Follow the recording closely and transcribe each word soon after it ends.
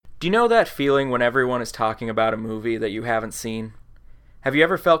Do you know that feeling when everyone is talking about a movie that you haven't seen? Have you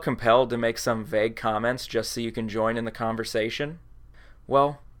ever felt compelled to make some vague comments just so you can join in the conversation?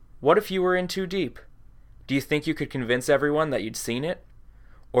 Well, what if you were in too deep? Do you think you could convince everyone that you'd seen it?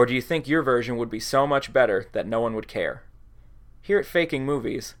 Or do you think your version would be so much better that no one would care? Here at Faking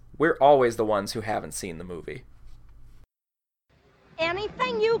Movies, we're always the ones who haven't seen the movie.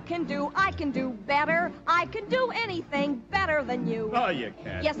 Anything you can do, I can do better. I can do anything better than you. No, you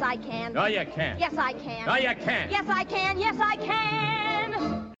can't. Yes, I can. No, you can't. Yes, I can. No, you can't. Yes, I can. Yes, I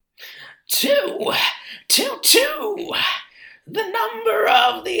can. Two. The number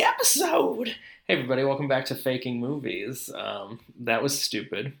of the episode. Hey everybody, welcome back to Faking Movies. That was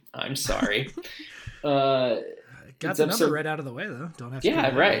stupid. I'm sorry. Got the number right out of the way, though. Don't have to.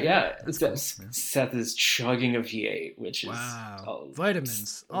 Yeah, right. Yeah. Cool. Seth is chugging a V8, which is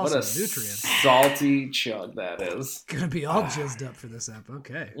vitamins, also what a nutrients. Salty chug that is. Gonna be all jizzed up for this app.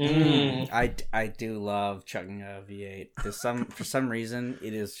 Okay. I do love chugging a V8. For some reason,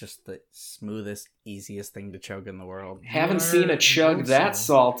 it is just the smoothest, easiest thing to chug in the world. Haven't seen a chug that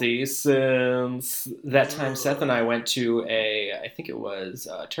salty since that time Seth and I went to I think it was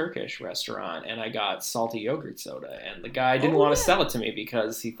a Turkish restaurant, and I got salty yogurt soda. And the guy didn't want to sell it to me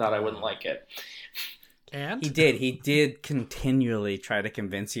because he thought I wouldn't like it. And he did continually try to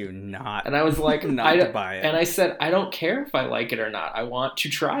convince you not. And I was like, not to buy it. And I said, I don't care if I like it or not. I want to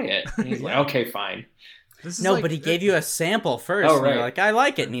try it. And he's like, okay, fine. But he gave you a sample first. Oh, and right. You're like, I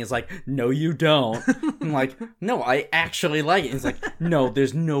like it. And he's like, no, you don't. I'm like, no, I actually like it. He's like, no,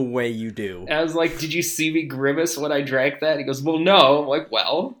 there's no way you do. And I was like, did you see me grimace when I drank that? He goes, well, no. I'm like,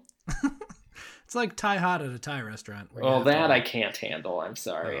 well. It's like Thai hot at a Thai restaurant. Oh, that I can't handle. I'm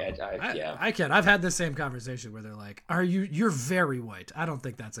sorry. Yeah. I can. I've had the same conversation where they're like, you're very white. I don't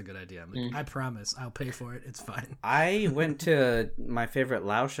think that's a good idea. I'm like, I promise. I'll pay for it. It's fine. I went to my favorite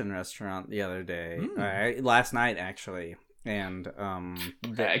Laotian restaurant the other day. Last night, actually. And,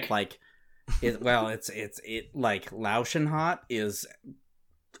 Laotian hot is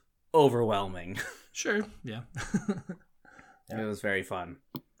overwhelming. Sure. Yeah. It was very fun.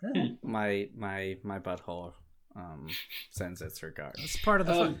 My butthole sends its regards. It's part of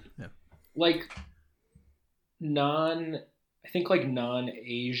the fun. Yeah. Non-Asian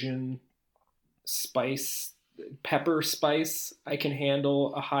pepper spice, I can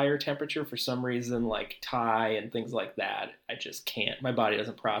handle a higher temperature. For some reason, like Thai and things like that, I just can't. My body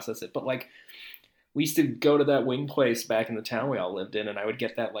doesn't process it. But like, we used to go to that wing place back in the town we all lived in, and I would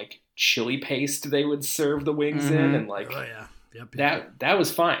get that like chili paste they would serve the wings in, and like, oh yeah. Yep. That was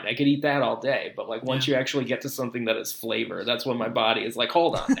fine. I could eat that all day. But like once you actually get to something that is flavor, that's when my body is like,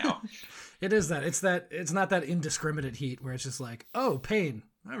 hold on now. It is that. It's not that indiscriminate heat where it's just like, oh, pain.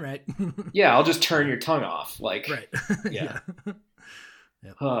 All right. Yeah, I'll just turn your tongue off. Like, right. Yeah.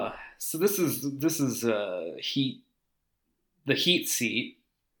 Yep. So this is the heat seat.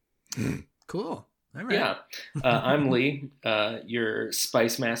 Cool. All right. Yeah. I'm Lee, your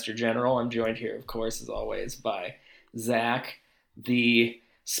Spice Master General. I'm joined here, of course, as always, by Zach, the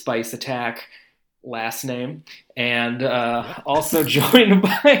Spice Attack last name, and also joined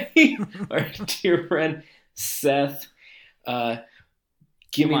by our dear friend Seth.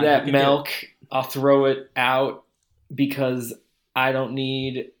 Give me that milk. I'll throw it out because I don't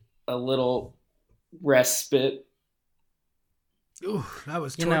need a little respite. Ooh, that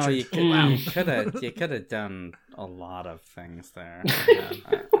was you torture. know you could have done a lot of things there.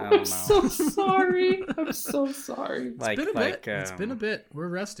 I don't know. So sorry. I'm so sorry. It's been a bit. We're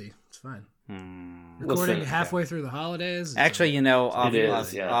rusty. It's fine. Recording halfway through the holidays. Actually,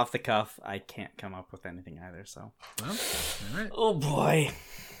 off the cuff, I can't come up with anything either. So, well, all right. Oh boy,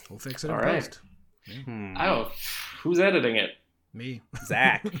 we'll fix it in right. post. Yeah. I don't. Who's editing it? Me,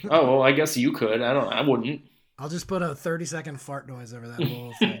 Zach. Oh well, I guess you could. I wouldn't. I'll just put a 30-second fart noise over that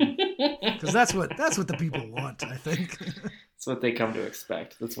whole thing because that's what the people want. I think that's what they come to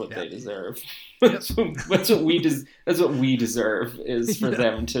expect. That's what they deserve. That's what we deserve is for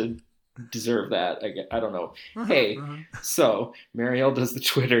them to deserve that. I don't know. Hey, so Marielle does the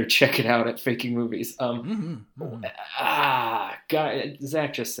Twitter. Check it out at Faking Movies. God,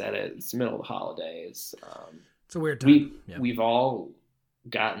 Zach just said it. It's the middle of the holidays. It's a weird time. We've all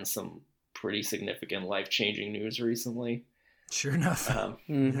gotten some pretty significant life-changing news recently. Sure enough. Of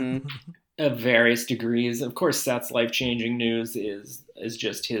various degrees. Of course, Seth's life-changing news is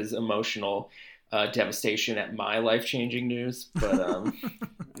just his emotional devastation at my life-changing news. But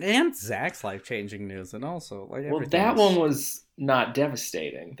and Zach's life-changing news, and also like that one was not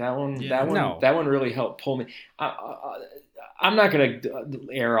devastating. That one really helped pull me. I'm not going to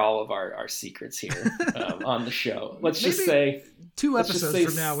air all of our secrets here on the show. Let's just say 2 let's just episodes say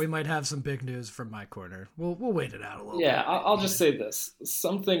from now, we might have some big news from my corner. We'll wait it out a little bit. Yeah, I'll just say this.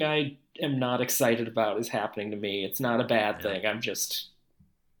 Something I am not excited about is happening to me. It's not a bad thing.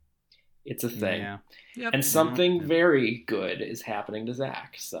 It's a thing. Yeah. Yep. And something very good is happening to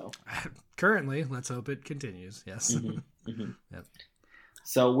Zach. So Currently, let's hope it continues. Yes. Yep.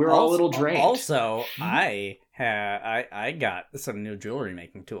 So we're all a little drained. Also, I got some new jewelry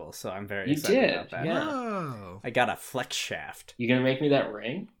making tools, so I'm very excited about that. Yeah. Oh, I got a flex shaft. You gonna make me that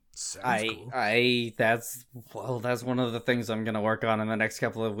ring? sounds cool. That's one of the things I'm gonna work on in the next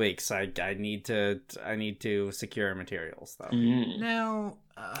couple of weeks. I need to secure materials though. Now,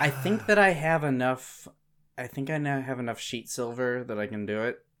 I think that I have enough. I think I now have enough sheet silver that I can do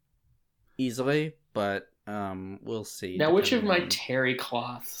it easily, but we'll see. Now, which of my depending terry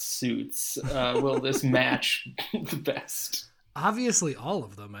cloth suits will this match the best? obviously all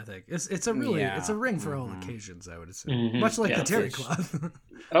of them. I think it's a really Yeah. it's a ring for all Mhm. occasions. I would assume, much like Yeah, the terry it's- cloth.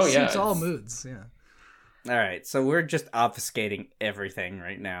 Oh yeah, Suits all it's- moods. Yeah, on. All right, so we're just obfuscating everything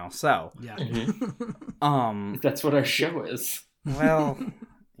right now. So, yeah. That's what our show is. well,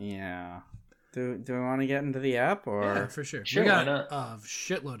 yeah. Do we want to get into the app or? Yeah, for sure. Sure, We got why not? a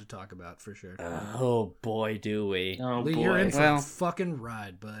shitload to talk about for sure. Oh boy, do we? Oh Lee, boy. you're in for Well- a fucking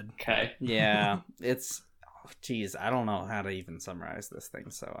ride, bud. Okay. Yeah, it's. Geez, I don't know how to even summarize this thing,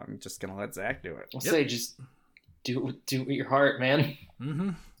 so I'm just gonna let Zach do it. I'll Yep. say just do it with your heart, man.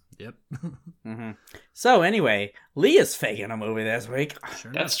 Mm-hmm. Yep. So anyway, Lee is faking a movie this week.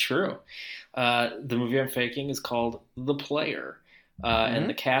 Sure. That's true. The movie I'm faking is called The Player, and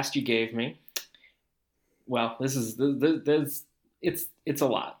the cast you gave me. Well, this is it's a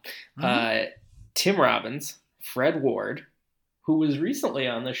lot. Tim Robbins, Fred Ward, who was recently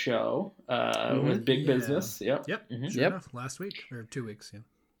on the show with Big Yeah. Business. Yep. Yep. Mhm. Sure Yep. enough. Last week or 2 weeks. Yeah.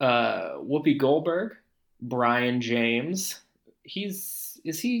 Whoopi Goldberg, Brian James. He's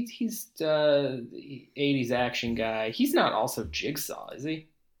 80s action guy. He's not also Jigsaw, is he?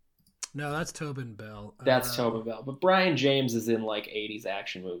 No, that's Tobin Bell. That's Tobin Bell. But Brian James is in like 80s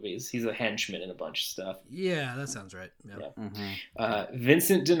action movies. He's a henchman in a bunch of stuff. Yeah, that sounds right. Yeah. Yeah. Mm-hmm.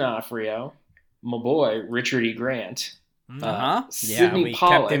 Vincent D'Onofrio, my boy Richard E. Grant, Yeah, Sidney we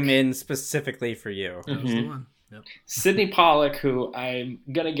Pollack. kept him in specifically for you. That was the one. Yep. Sidney Pollack, who I'm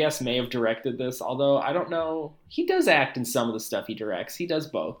gonna guess may have directed this, although I don't know. He does act in some of the stuff he directs. He does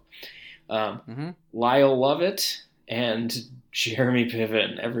both. Lyle Lovett and Jeremy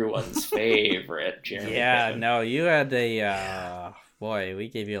Piven, everyone's favorite. Jeremy Yeah, Piven. no, you had a boy. We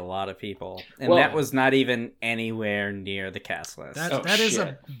gave you a lot of people, and Well- that was not even anywhere near the cast list. That is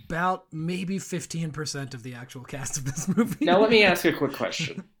shit. about maybe 15% of the actual cast of this movie. Now let me ask you a quick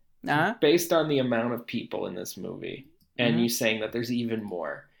question. Uh-huh. Based on the amount of people in this movie, and Mhm. you saying that there's even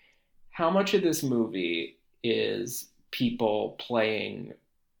more, how much of this movie is people playing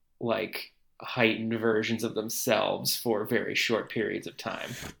like heightened versions of themselves for very short periods of time?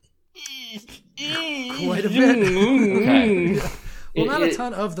 Quite a bit. Okay. Well, not a It-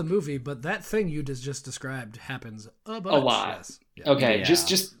 ton of the movie, but that thing you just described happens a bunch. lot. Yes. Yeah. Okay, Yeah.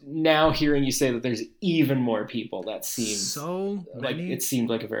 just now hearing you say that there's even more people, that seems So like many. it seemed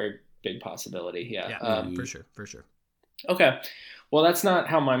like a very big possibility. Yeah. Yeah, for sure. Okay. Well, that's not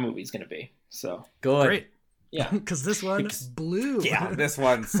how my movie's going to be. So, Good. Great. yeah. Because this one blew. Yeah, this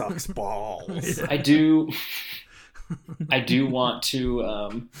one sucks balls. I do want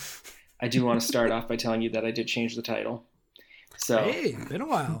to start off by telling you that I did change the title. So, Hey, been a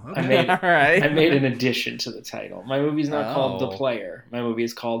while. I Okay. made All right. I made an addition to the title. My movie's not called The Oh. Player. My movie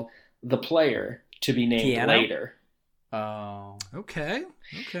is called The Player, to be named Piano? later. Oh. Okay.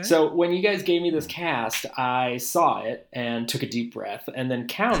 So when you guys gave me this cast, I saw it and took a deep breath and then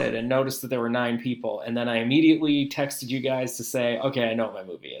counted and noticed that there were 9 people. And then I immediately texted you guys to say, okay, I know what my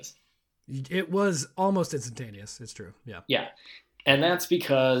movie is. It was almost instantaneous. It's true. Yeah. Yeah. And that's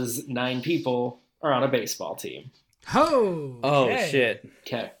because 9 people are on a baseball team. Oh. Oh okay. shit.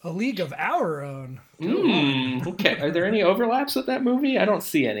 Okay. A league of our own. Go on. Okay. Are there any overlaps with that movie? I don't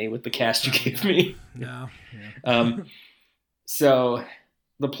see any with the cast you gave me. No. Yeah. So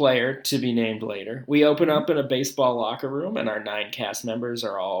the player, to be named later. We open up in a baseball locker room, and our 9 cast members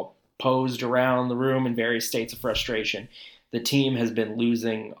are all posed around the room in various states of frustration. The team has been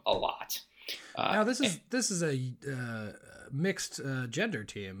losing a lot. Now this is a mixed gender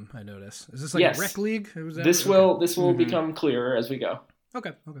team. I notice. Is this like Yes. a rec league? Was that- This will become clearer as we go.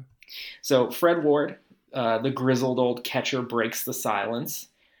 Okay. So Fred Ward, the grizzled old catcher, breaks the silence.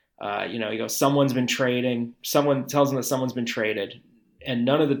 He goes, someone's been trading. Someone tells him that someone's been traded. and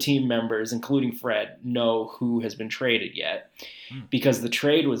none of the team members, including Fred, know who has been traded yet because the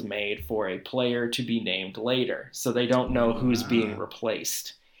trade was made for a player to be named later. So they don't know who's being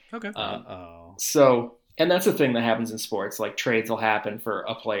replaced. Okay. So, and that's the thing that happens in sports. Like trades will happen for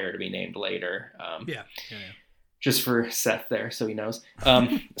a player to be named later. Yeah. Just for Seth there, so he knows.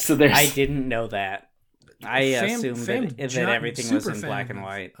 So there's. I didn't know that. I assumed that everything was in black and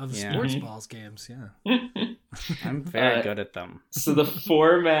white. Of sports balls games, I'm very good at them. So the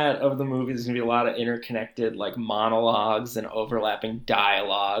format of the movie is going to be a lot of interconnected like monologues and overlapping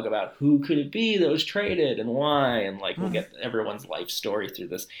dialogue about who could it be that was traded and why, and like we'll get everyone's life story through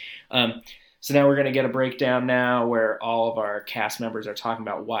this. So now we're going to get a breakdown now where all of our cast members are talking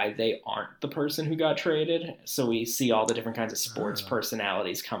about why they aren't the person who got traded. So we see all the different kinds of sports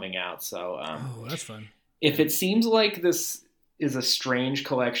personalities coming out. So that's fun. If it seems like this is a strange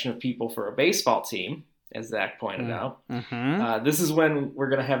collection of people for a baseball team, as Zach pointed out, this is when we're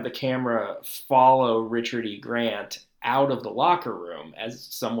going to have the camera follow Richard E. Grant out of the locker room as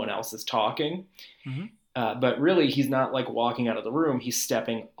someone else is talking. But really, he's not like walking out of the room. He's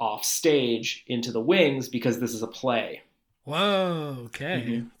stepping off stage into the wings because this is a play. Whoa,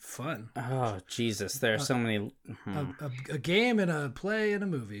 okay. Fun. Oh, Jesus. There are so many. A game and a play and a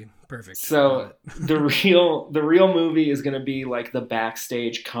movie. Perfect. So the real movie is going to be like the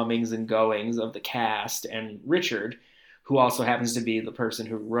backstage comings and goings of the cast and Richard, who also happens to be the person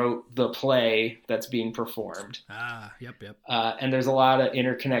who wrote the play that's being performed. Yep. And there's a lot of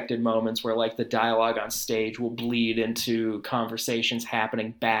interconnected moments where like the dialogue on stage will bleed into conversations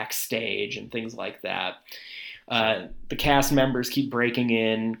happening backstage and things like that. The cast members keep breaking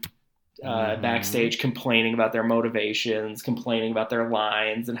in backstage, complaining about their motivations, complaining about their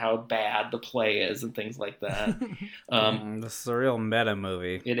lines and how bad the play is and things like that. This is a real meta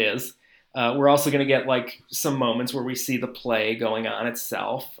movie. It is. We're also going to get like some moments where we see the play going on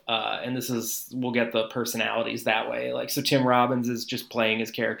itself. And we'll get the personalities that way. Like, so Tim Robbins is just playing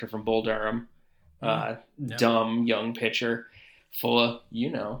his character from Bull Durham. Dumb young pitcher full of,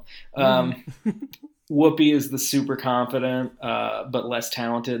 Whoopi is the super confident, but less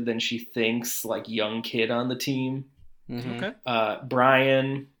talented than she thinks, like young kid on the team. Okay.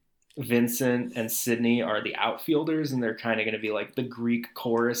 Brian, Vincent, and Sydney are the outfielders, and they're kind of going to be like the Greek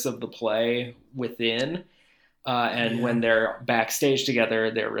chorus of the play within. When they're backstage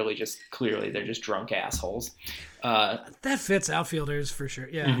together, they're really they're just drunk assholes. That fits outfielders for sure.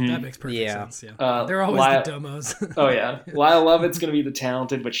 Yeah, that makes perfect sense. Yeah. They're always the domos. Oh, yeah. Lyle Lovett's going to be the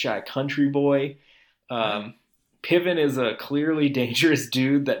talented but shy country boy. Piven is a clearly dangerous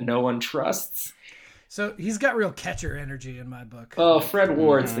dude that no one trusts. So he's got real catcher energy in my book. Oh, Fred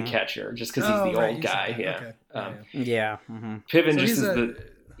Ward's the catcher, just because he's the old guy. Yeah. Okay. Piven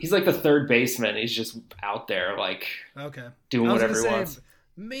he's like the third baseman. He's just out there, like doing whatever he wants.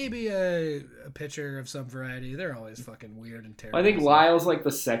 Maybe a pitcher of some variety. They're always fucking weird and terrible. I think Lyle's like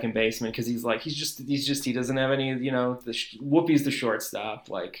the second baseman because he doesn't have any, Whoopi's the shortstop,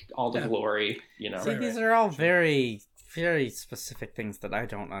 like all the glory, See, these are all very, very specific things that I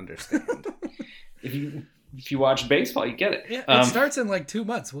don't understand. If you watch baseball, you get it. Yeah, it starts in like 2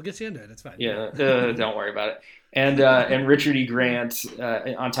 months. We'll get you into it. It's fine. Yeah, don't worry about it. And Richard E. Grant,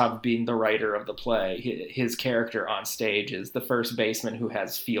 on top of being the writer of the play, his character on stage is the first baseman who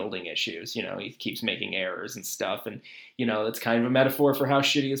has fielding issues. He keeps making errors and stuff, and that's kind of a metaphor for how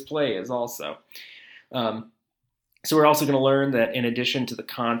shitty his play is also. So we're also going to learn that in addition to the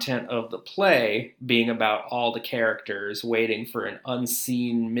content of the play being about all the characters waiting for an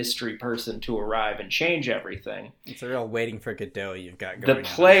unseen mystery person to arrive and change everything. It's a real Waiting for Godot you've got going on. The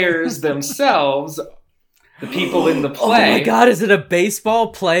players themselves, the people in the play... Oh my god, is it a baseball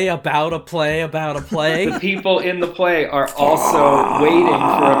play about a play about a play? The people in the play are also waiting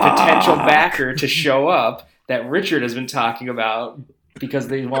for a potential backer to show up that Richard has been talking about because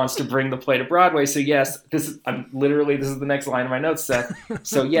he wants to bring the play to Broadway. So yes, this is the next line of my notes, Seth.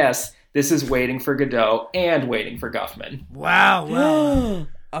 So yes, this is Waiting for Godot and Waiting for Guffman. Wow.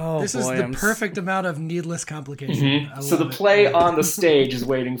 This is the perfect amount of needless complication. So the play on the stage is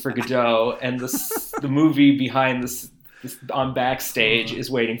Waiting for Godot, and the movie behind this on backstage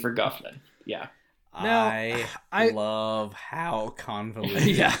is Waiting for Guffman. Yeah. Now, I love how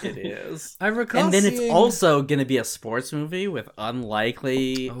convoluted it is. I recall and then it's also going to be a sports movie with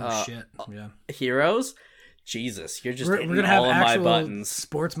unlikely heroes. Jesus, you're just we're gonna have all of my buttons.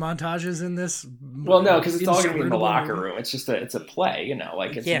 Sports montages in this. Well, no, because it's all going to be in the locker room. It's just it's a play,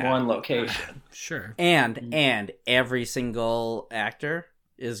 it's one location. Sure. And every single actor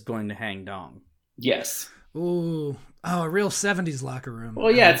is going to hang dong. Yes. Ooh, Oh, a real 70s locker room.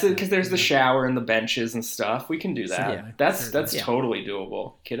 Well, yeah, it's because there's the shower and the benches and stuff. We can do that. Certainly. That's Certainly. totally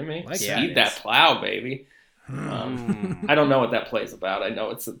doable. Kidding me? Like Speed it. that plow, baby. Hmm. I don't know what that play's about. I know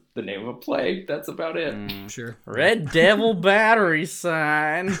it's the name of a play. That's about it. Sure. Red Devil battery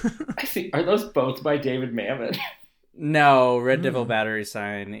sign. I think are those both by David Mamet? No, Red Devil battery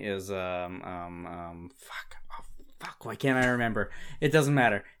sign is fuck. Why can't I remember? It doesn't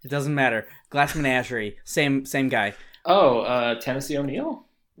matter. Glass Menagerie. Same guy. Oh, Tennessee O'Neill?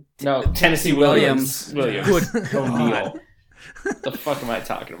 No, Tennessee Williams. Good O'Neill. The fuck am I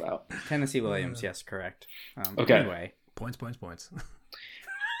talking about? Tennessee Williams. Yes, correct. Okay. Anyway, Points.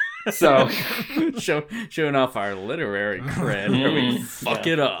 So showing off our literary cred where we fuck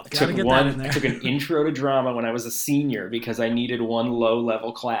it up. Gotta get that in there. I took an intro to drama when I was a senior because I needed one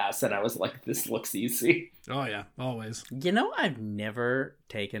low-level class, and I was like, this looks easy. Oh, yeah. Always. You know, I've never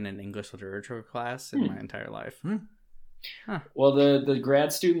taken an English literature class in my entire life. Well, the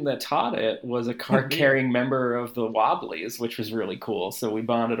grad student that taught it was a card-carrying member of the Wobblies, which was really cool, so we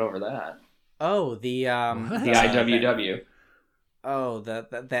bonded over that. Oh, the What? The IWW. Oh,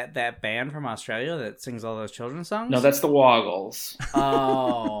 that band from Australia that sings all those children's songs? No, that's the Woggles.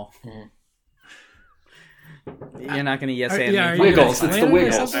 Oh. You're not going to yes and yeah, me. are you Wiggles, gonna it's the explain it or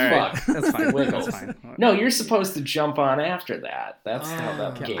Wiggles. something? All right, Fuck. that's fine. Wiggles. That's fine. No, you're supposed to jump on after that. That's how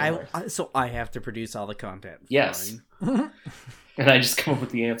that Okay, game works. so I have to produce all the content. Yes. Fine. And I just come up with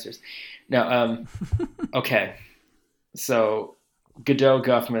the answers. Now, okay. So, Godot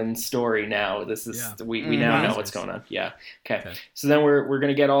Guffman story now. This is Yeah. we now know what's going on. Yeah. Okay. So then we're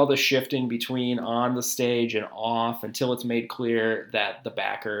gonna get all the shifting between on the stage and off until it's made clear that the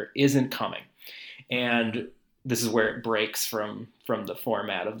backer isn't coming. And this is where it breaks from the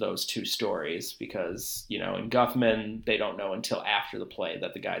format of those two stories because, you know, in Guffman, they don't know until after the play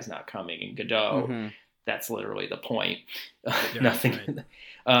that the guy's not coming. In Godot, Mhm. that's literally the point. Yeah, Nothing.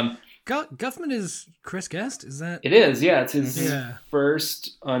 right. Guffman is Chris Guest? Is that? It is, yeah. It's his Yeah.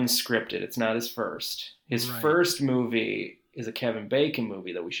 first unscripted. It's not his first. His Right. first movie is a Kevin Bacon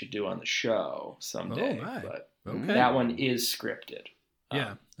movie that we should do on the show someday. Oh, my. But Okay. that one is scripted.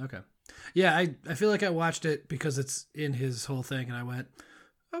 Yeah. Okay. Yeah, I feel like I watched it because it's in his whole thing, and I went,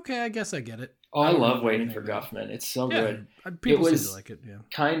 okay, I guess I get it. Oh, I don't love know Waiting anything for about Guffman. It's so Yeah, good. people It seem was- to like it. Yeah.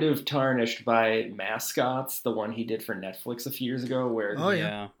 Kind of tarnished by Mascots, the one he did for Netflix a few years ago, where Oh,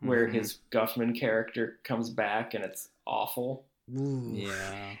 yeah. where Mhm. his Guffman character comes back and it's awful. Ooh.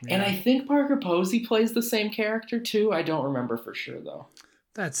 Yeah. And I think Parker Posey plays the same character too. I don't remember for sure though.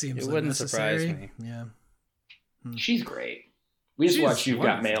 That seems It wouldn't surprise unnecessary. me. Yeah. She's great. We just She's watched You've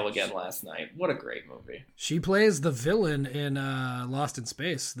Got wonderful. Mail again last night. What a great movie. She plays the villain in Lost in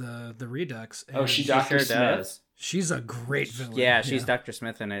Space, the Redux. Oh, and she She Dr. sure Smith? does. She's a great villain. Yeah, she's Dr.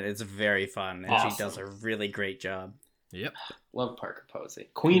 Smith in it. It's very fun, and Awesome. she does a really great job. Yep. Love Parker Posey.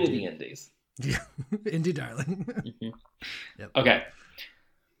 Queen of the Indies. Yeah. Indie darling. Yep. Okay.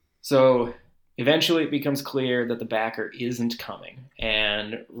 So eventually it becomes clear that the backer isn't coming,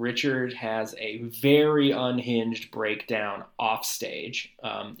 and Richard has a very unhinged breakdown off stage.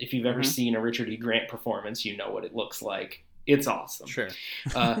 If you've ever Mhm. seen a Richard E. Grant performance, you know what it looks like. It's awesome. Sure.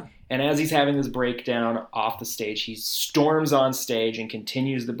 And as he's having this breakdown off the stage, he storms on stage and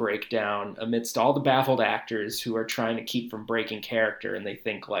continues the breakdown amidst all the baffled actors who are trying to keep from breaking character, and they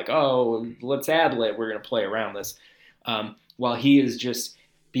think like, oh, let's ad-lib, we're going to play around this. While he is just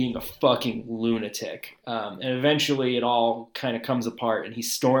being a fucking lunatic. And eventually it all kind of comes apart, and he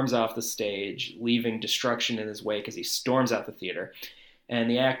storms off the stage, leaving destruction in his wake as he storms out the theater. And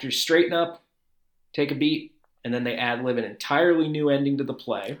the actors straighten up, take a beat, and then they ad-lib an entirely new ending to the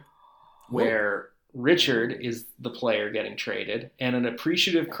play, where Richard is the player getting traded, and an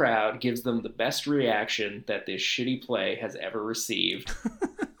appreciative crowd gives them the best reaction that this shitty play has ever received.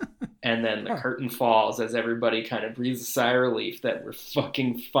 And then the curtain falls as everybody kind of breathes a sigh of relief that we're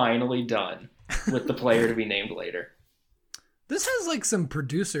fucking finally done with the player to be named later. This has like some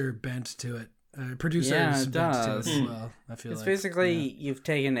producer bent to it. Producers Yeah, it bent to it does. as well. I feel It's like basically yeah. you've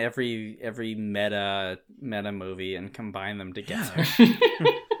taken every meta movie and combined them together.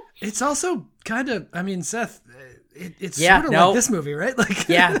 It's also kind of. I mean, Seth. It's Yeah, sort of no. like this movie, right? Like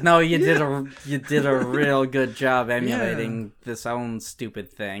Yeah, no, you did a real good job emulating this own stupid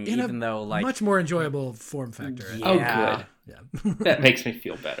thing, in even a though like much more enjoyable form factor. I think. Oh, Yeah. good. Yeah. That makes me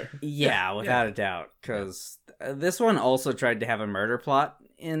feel better. yeah, without a doubt, because this one also tried to have a murder plot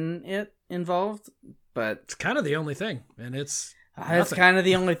involved, but It's kind of the only thing, and it's it's nothing. kind of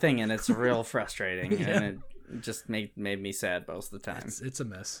the only thing, and it's real frustrating, Yeah. and it just made me sad most of the time. It's a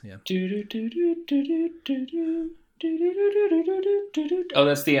mess. Yeah. Do-do-do-do-do-do-do-do. Oh,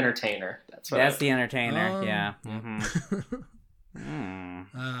 that's The Entertainer. That's The Entertainer. Yeah.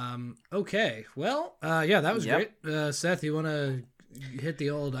 Okay. Well, yeah, that was great. Seth, you want to hit the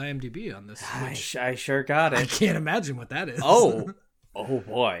old IMDb on this? I sure got I it. can't imagine what that is. Oh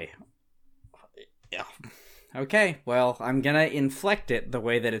boy. Yeah. Okay, well, I'm gonna inflect it the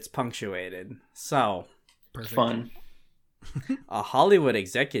way that it's punctuated. So, Perfect. Fun. a Hollywood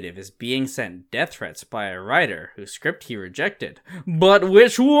executive is being sent death threats by a writer whose script he rejected. But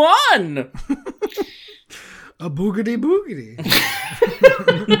which one? A boogity boogity.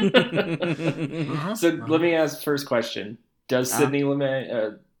 So let me ask first question: does Sidney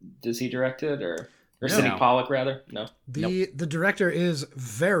Lumet does he direct it or Sidney Pollack rather? No. The director is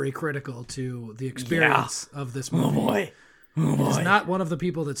very critical to the experience of this movie. Oh boy. He's not one of the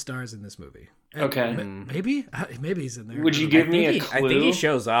people that stars in this movie. And Okay. Maybe he's in there. Would you give me a I clue? think he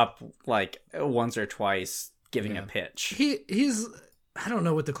shows up like once or twice giving a pitch. He's I don't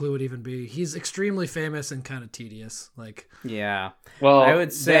know what the clue would even be. He's extremely famous and kind of tedious. Like, Yeah. Well, I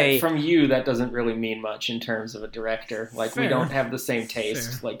would say- from you that doesn't really mean much in terms of a director. Like we Fair. don't have the same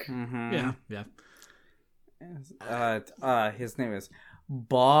taste. Fair. Like Mm-hmm. yeah. His name is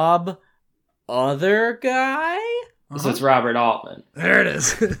Bob Other Guy? so it's Robert Altman. There it is.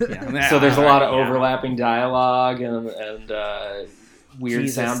 So there's a lot of overlapping dialogue and weird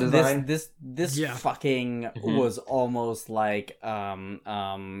Jesus, sound design. This Yeah. fucking was almost like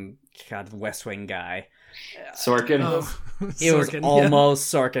West Wing guy. Sorkin. It was Sorkin, yeah.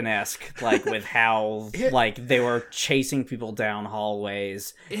 almost Sorkin-esque, like with how like they were chasing people down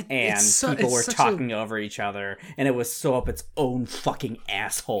hallways and people were talking over each other, and it was so up its own fucking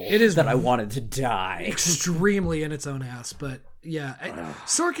asshole. It is that I wanted to die. extremely in its own ass, but yeah,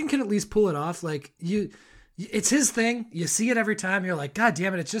 Sorkin can at least pull it off. Like it's his thing. You see it every time. You're like, God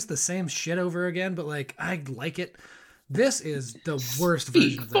damn it! It's just the same shit over again. But like, I like it. This is the worst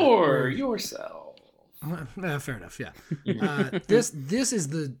version of that. For yourself. Fair enough. Yeah. This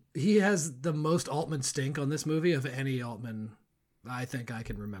is he has the most Altman stink on this movie of any Altman I think I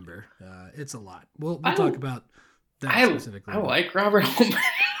can remember. It's a lot. We'll talk about that specifically. I like Robert Altman.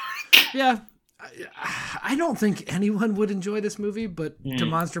 Yeah. I don't think anyone would enjoy this movie, but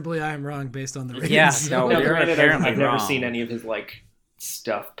demonstrably I am wrong based on the ratings. Yeah, So- no, No, you're granted, apparently I've never wrong. seen any of his like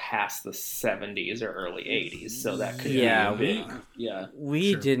stuff past the 70s or early 80s, so that could Yeah, be a big, yeah.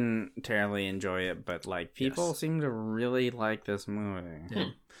 We Sure. didn't terribly enjoy it, but like people seem to really like this movie. Yeah.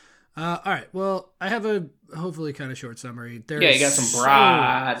 All right. Well, I have a hopefully kind of short summary. There's Yeah, you got some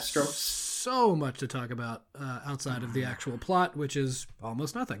broad strokes. So much to talk about outside of the actual plot, which is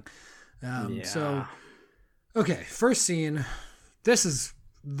almost nothing. So, okay, first scene. This is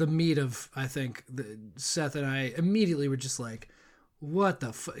the meat of, I think, Seth and I immediately were just like, what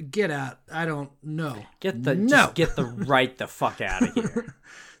the get out. I don't know. Just get the fuck out of here.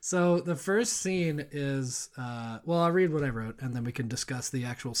 So the first scene is, I'll read what I wrote and then we can discuss the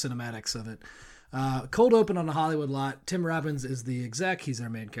actual cinematics of it. Cold open on a Hollywood lot. Tim Robbins is the exec. He's our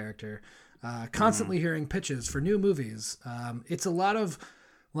main character. Constantly hearing pitches for new movies. It's a lot of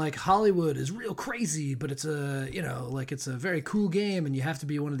like Hollywood is real crazy, but it's it's a very cool game and you have to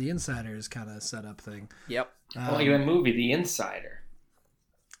be one of the insiders kind of setup thing. Yep. Like that movie, The Insider.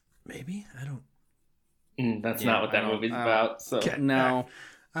 Maybe? I don't. That's not what that movie's about. So No.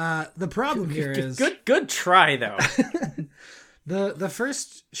 The problem here is Good try though. the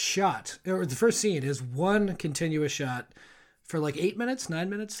first shot or the first scene is one continuous shot for like 8 minutes, 9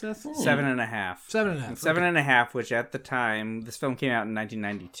 minutes, Seth? 7.5. 7.5. 7.5, which at the time, this film came out in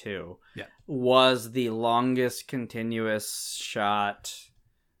 1992, was the longest continuous shot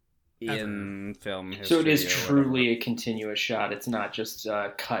in film history. So it is or truly a continuous shot. It's not just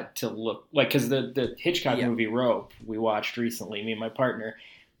cut to look like, because the Hitchcock movie Rope we watched recently, me and my partner,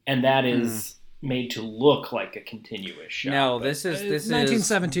 and that is made to look like a continuous shot. No, but this is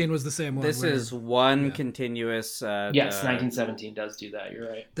 1917 was the same one. This is one continuous. yes, 1917 does do that. You're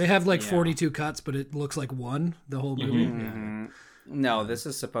right. They have like 42 cuts, but it looks like one the whole movie. Mm-hmm. No, this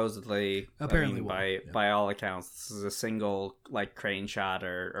is supposedly apparently by all accounts, this is a single like crane shot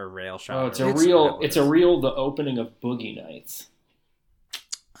or rail shot. Oh, it's a real the opening of Boogie Nights.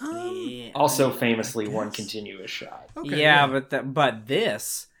 Also famously one continuous shot. Okay, but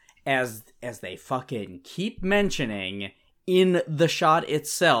this, as they fucking keep mentioning in the shot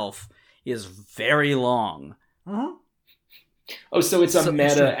itself, is very long. Oh, so it's a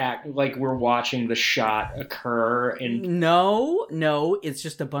meta act, like we're watching the shot occur and No, it's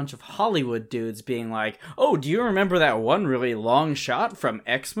just a bunch of Hollywood dudes being like, "Oh, do you remember that one really long shot from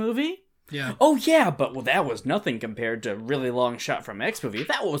X movie?" Yeah. Oh yeah, but that was nothing compared to Really Long Shot from X movie.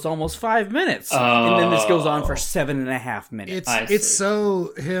 That was almost 5 minutes, and then this goes on for 7.5 minutes. It's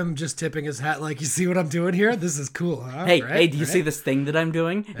so him just tipping his hat like, you see what I'm doing here? This is cool, huh? Hey, do you see this thing that I'm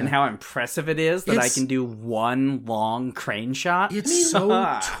doing and how impressive it is that I can do one long crane shot? It's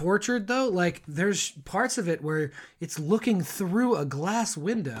so tortured though. Like there's parts of it where it's looking through a glass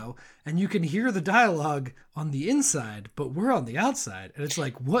window and you can hear the dialogue on the inside, but we're on the outside. And it's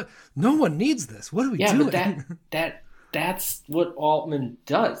like, what? No one needs this. What are we doing? But that's what Altman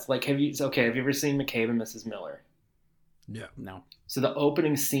does. Like, have you ever seen McCabe and Mrs. Miller? Yeah. No. So the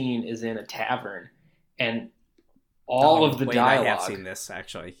opening scene is in a tavern, and all of the dialogue I have seen this,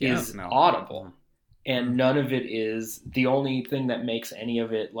 actually. is audible. And none of it is, the only thing that makes any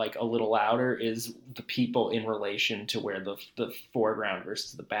of it like a little louder is the people in relation to where the foreground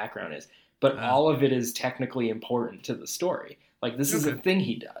versus the background is. But all of it is technically important to the story. Like, this is a thing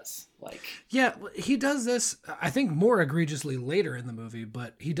he does. Like, yeah, he does this, I think, more egregiously later in the movie,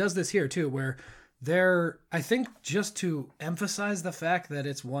 but he does this here too, where I think just to emphasize the fact that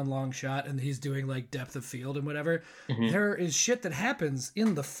it's one long shot and he's doing like depth of field and whatever, there is shit that happens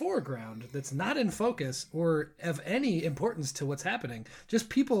in the foreground that's not in focus or of any importance to what's happening. Just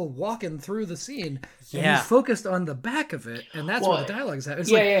people walking through the scene, and he's focused on the back of it, and that's where the dialogue is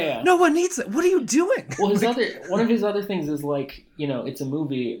happening. It's no one needs it. What are you doing? Well, one of his other things is like, it's a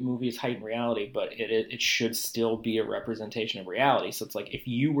movie. A movie is heightened reality, but it should still be a representation of reality. So it's like, if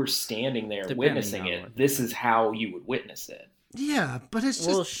you were standing there witnessing it, this is how you would witness it. Yeah, but it's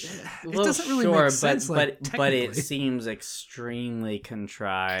just it doesn't really make sense. But it seems extremely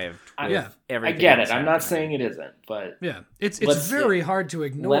contrived. I get it. I'm not saying it isn't, but it's very hard to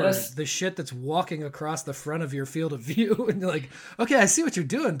ignore the shit that's walking across the front of your field of view, and you're like, okay, I see what you're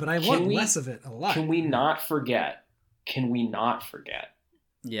doing, but I want less of it a lot. Can we not forget?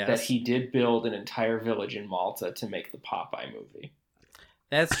 That he did build an entire village in Malta to make the Popeye movie?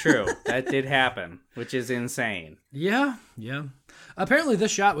 That's true. That did happen, which is insane. Yeah. Apparently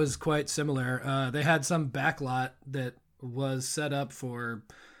this shot was quite similar. They had some backlot that was set up for,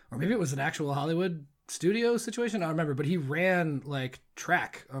 or maybe it was an actual Hollywood studio situation, I don't remember, but he ran like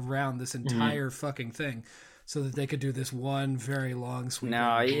track around this entire fucking thing so that they could do this one very long sweep.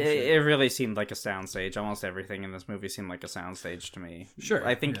 No, it really seemed like a soundstage. Almost everything in this movie seemed like a soundstage to me. Sure.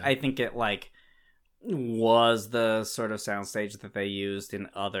 I think it like was the sort of soundstage that they used in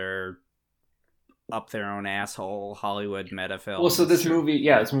other up their own asshole Hollywood meta films. Well, so this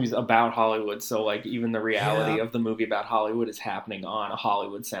movie's about Hollywood, so like even the reality of the movie about Hollywood is happening on a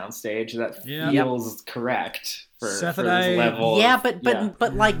Hollywood soundstage. That feels correct for this level. Yeah,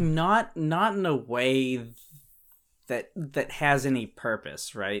 but like not in a way that has any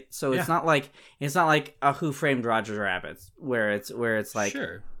purpose, right? So it's not like a Who Framed Roger Rabbit where it's like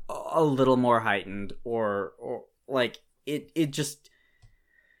a little more heightened or like it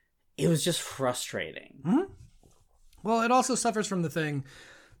was just frustrating. Mm-hmm. Well, it also suffers from the thing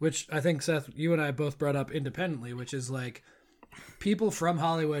which I think, Seth, you and I both brought up independently, which is like people from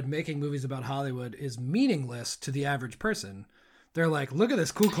Hollywood making movies about Hollywood is meaningless to the average person. They're like, look at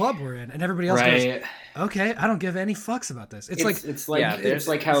this cool club we're in, and everybody else goes, okay, I don't give any fucks about this. It's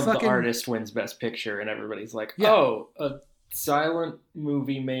like how the artist wins Best Picture, and everybody's like, oh, a silent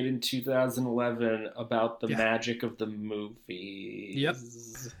movie made in 2011 about the magic of the movie. Yep.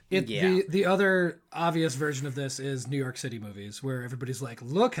 The other obvious version of this is New York City movies, where everybody's like,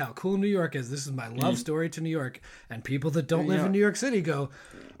 look how cool New York is. This is my love story to New York. And people that don't live in New York City go,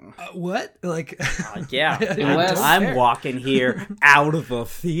 what? Like, I'm walking here out of the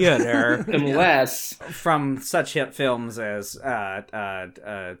theater. Unless from such hit films as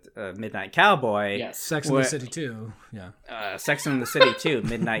Midnight Cowboy. Sex and the City 2. Sex and the City 2,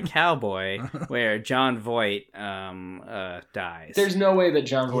 Midnight Cowboy, where John Voight dies. There's no way that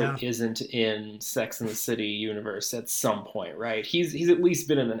John Voight isn't in Sex and the City universe at some point, right? He's at least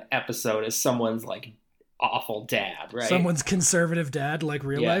been in an episode as someone's like awful dad, right? Someone's conservative dad, like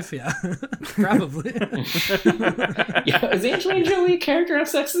real life, probably. Is Angelina Jolie a character on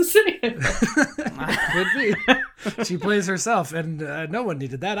Sex and the City? Could be. She plays herself, and no one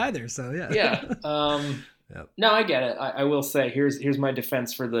needed that either. So No, I get it. I will say, here's my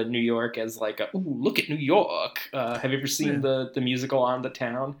defense for the New York as like, look at New York. Have you ever seen the musical On the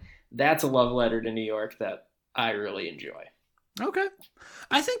Town? That's a love letter to New York that I really enjoy. Okay.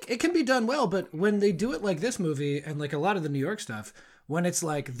 I think it can be done well, but when they do it like this movie and like a lot of the New York stuff, when it's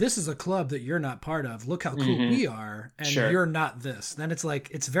like, this is a club that you're not part of, look how cool we are, and you're not this, then it's like,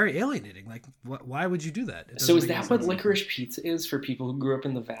 it's very alienating. Like, why would you do that? So is that what Licorice Pizza is for people who grew up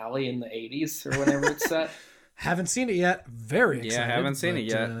in the Valley in the 80s or whenever it's set? Haven't seen it yet. Very excited. Yeah, haven't seen it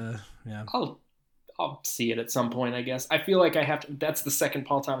yet. Yeah. I'll see it at some point, I guess. I feel like I have to. That's the second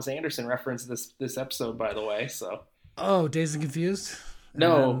Paul Thomas Anderson reference this episode, by the way. So. Oh, Dazed and Confused.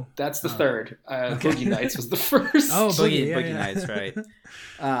 No, that's the third. Boogie Nights was the first. Oh, Boogie Nights, right.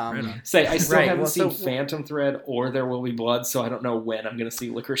 Say, I still haven't seen Phantom Thread or There Will Be Blood, so I don't know when I'm going to see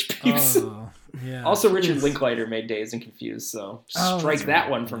Licorice Pizza. Oh, yeah. Also, Richard Linklater made Dazed and Confused, so strike that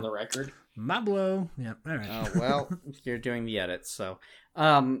one from the record. My blow. Yeah, all right. Oh, well, you're doing the edits, so...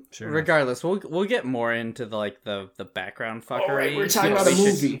 Sure regardless, we'll get more into the background fuckery. All right, we're talking about a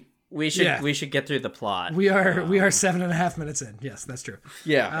movie. We should get through the plot. We are 7.5 minutes in. Yes, that's true.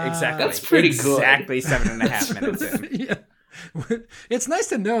 Yeah, exactly. That's pretty good. Exactly 7.5 minutes in. Yeah. It's nice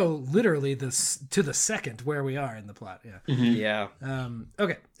to know literally this to the second where we are in the plot. Yeah. Mm-hmm. Yeah.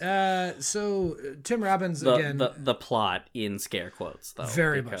 Okay. So Tim Robbins again. The plot in scare quotes though.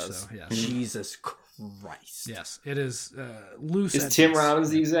 Very much so. Yeah. Jesus Christ. Yes, it is loose. Is Tim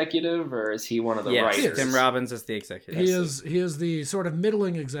Robbins the executive, or is he one of the writers? Tim Robbins is the executive. He is the sort of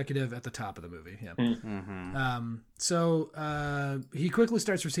middling executive at the top of the movie. Yeah. Mm-hmm. So he quickly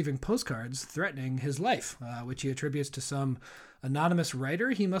starts receiving postcards threatening his life, which he attributes to some anonymous writer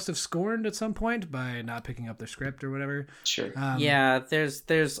he must have scorned at some point by not picking up their script or whatever. Sure. Yeah,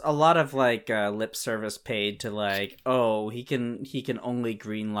 there's a lot of like lip service paid to like, oh, he can only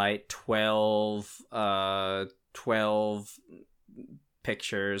greenlight 12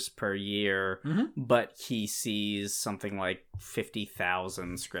 pictures per year, but he sees something like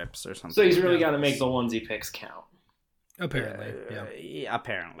 50,000 scripts or something. So he's really got to make the ones he picks count. Apparently,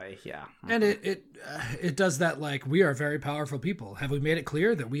 Apparently, yeah. And it does that like we are very powerful people. Have we made it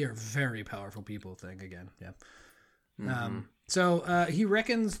clear that we are very powerful people thing again? Yeah. So he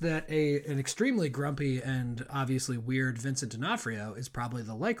reckons that an extremely grumpy and obviously weird Vincent D'Onofrio is probably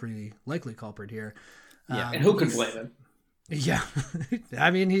the likely culprit here. Yeah, and who could blame him? Yeah,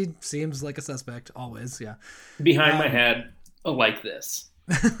 I mean he seems like a suspect always. Yeah. Behind my head, like this.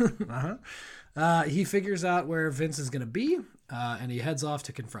 He figures out where Vince is going to be, and he heads off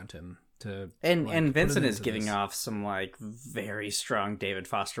to confront him. And Vincent is giving off some like very strong David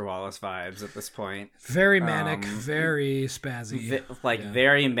Foster Wallace vibes at this point. Very manic, very spazzy,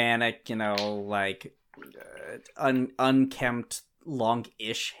 very manic. You know, like unkempt,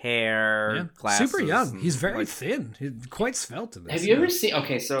 long-ish hair, glasses, super young. He's very thin. He's quite svelte in this. Have you ever seen?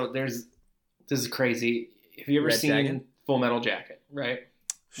 Okay, so this is crazy. Have you ever seen Full Metal Jacket? Right.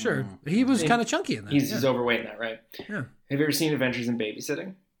 Sure. He was kind of chunky in that. He's overweight in that, right? Yeah. Have you ever seen Adventures in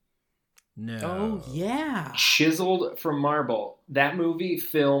Babysitting? No. Oh, yeah. Chiseled from marble. That movie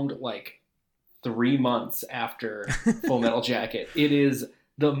filmed like 3 months after Full Metal Jacket. It is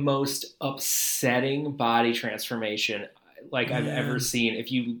the most upsetting body transformation like I've ever seen.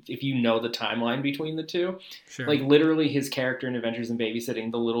 If you know the timeline between the two, sure. Like literally his character in Adventures in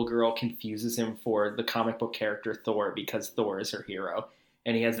Babysitting, the little girl confuses him for the comic book character Thor because Thor is her hero.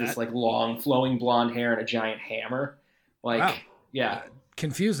 And he has this like long flowing blonde hair and a giant hammer. Like, wow. Yeah.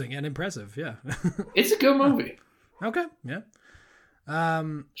 Confusing and impressive. Yeah. It's a good movie. Okay. Yeah.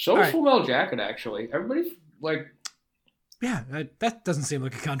 So is Full Metal Jacket, actually. Everybody like. Yeah. That doesn't seem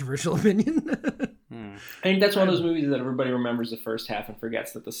like a controversial opinion. I think that's one of those movies that everybody remembers the first half and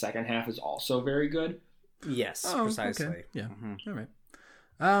forgets that the second half is also very good. Yes, precisely. Okay. Yeah. All right.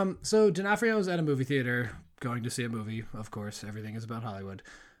 So D'Onofrio's at a movie theater going to see a movie. Of course, everything is about Hollywood.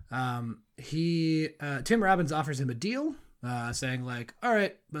 Tim Robbins offers him a deal, saying like, all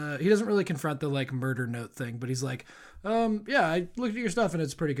right, he doesn't really confront the like murder note thing, but he's like, yeah, I looked at your stuff and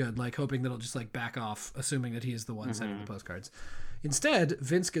it's pretty good, like hoping that he'll just like back off, assuming that he's the one sending the postcards. Instead,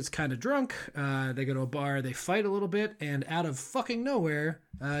 Vince gets kind of drunk. They go to a bar, they fight a little bit, and out of fucking nowhere,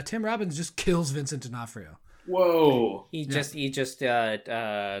 Tim Robbins just kills Vincent D'Onofrio. Whoa! He just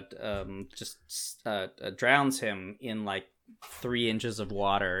drowns him in like 3 inches of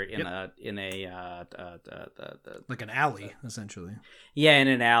water in like an alley, essentially. Yeah, in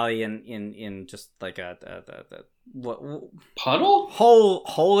an alley, in just like what puddle?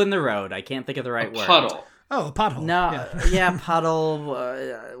 Hole in the road. I can't think of the right word. Puddle. Oh, a pothole. No, yeah, puddle.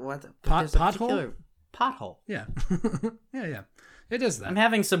 What? Pothole? Pothole. Yeah, yeah. It is that. I'm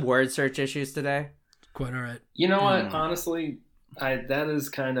having some word search issues today. Quite all right. You know what? Honestly, that has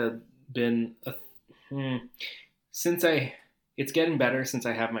kind of been it's getting better since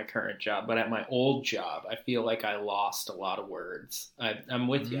I have my current job, but at my old job, I feel like I lost a lot of words. I'm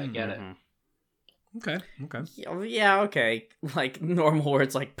with you. I get it. Okay. Yeah, okay. Like normal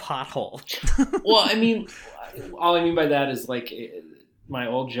words like pothole. Well, I mean, all I mean by that is like my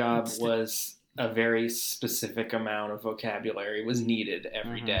old job was a very specific amount of vocabulary was needed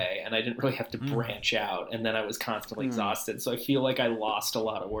every day, and I didn't really have to branch out, and then I was constantly exhausted. So I feel like I lost a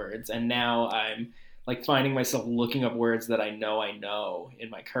lot of words, and now I'm like finding myself looking up words that I know in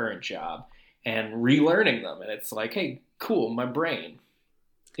my current job and relearning them, and it's like, hey, cool, my brain.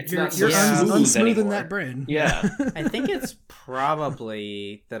 It's not so unsmooth in anymore. that brain. Yeah. I think it's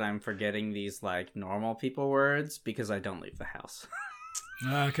probably that I'm forgetting these like normal people words because I don't leave the house.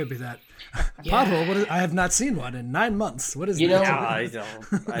 It could be that. Pothole, I have not seen one in 9 months. What is that? I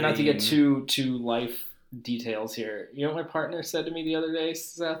don't. Not to get too life details here. You know what my partner said to me the other day,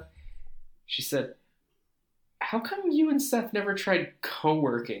 Seth? She said, how come you and Seth never tried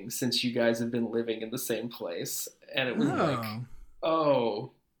co-working since you guys have been living in the same place? And it was like,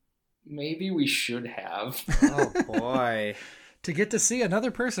 oh, maybe we should have. Oh, boy. To get to see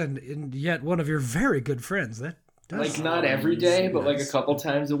another person and yet one of your very good friends. That does like, not every day, but like a couple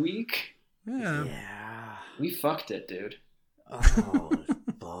times a week. Yeah. We fucked it, dude. Oh,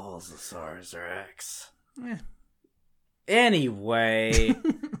 balls of Sarx. Anyway,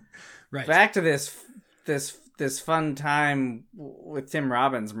 right. Back to this fun time with Tim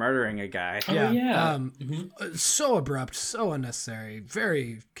Robbins murdering a guy. Yeah. So abrupt, so unnecessary,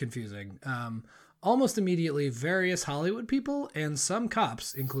 very confusing. Almost immediately, various Hollywood people and some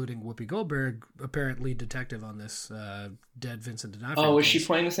cops, including Whoopi Goldberg, apparently detective on this dead Vincent D'Onofrio. Oh, is she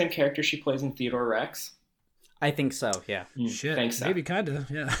playing the same character she plays in Theodore Rex? I think so, yeah. Shit, thanks, maybe kind of,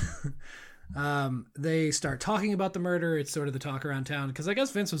 yeah. They start talking about the murder. It's sort of the talk around town, because I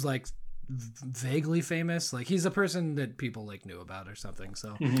guess Vince was like vaguely famous. Like, he's a person that people like knew about or something.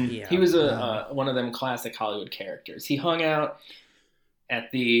 So yeah. He was one of them classic Hollywood characters. He hung out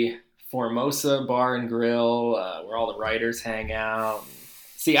at the Formosa Bar and Grill, where all the writers hang out.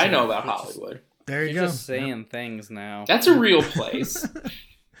 See, I know about Hollywood. There you You're go. Just saying things now. That's a real place.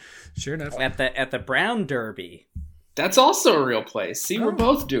 Sure enough. At the Brown Derby. That's also a real place. See, we're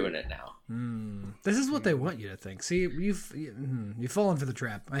both doing it now. This is what they want you to think. See, you've fallen for the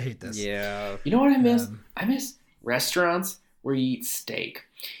trap. I hate this. Yeah. You know what I miss? I miss restaurants where you eat steak.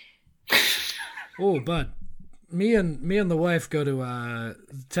 Oh, but me and the wife go to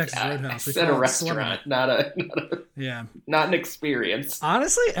Texas Roadhouse. I said a restaurant, not an experience.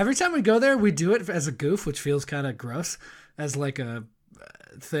 Honestly, every time we go there, we do it as a goof, which feels kind of gross, as like a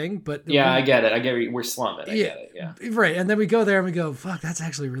thing. But I get it. I get it. We're slumming. I get it. Yeah, right. And then we go there and we go, fuck, that's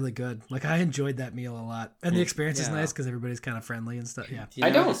actually really good. Like, I enjoyed that meal a lot, and the experience is nice because everybody's kind of friendly and stuff. Yeah, Do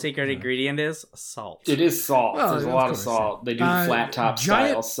you know what the secret ingredient is? Salt. It is salt. Well, There's a lot of salt. They do flat top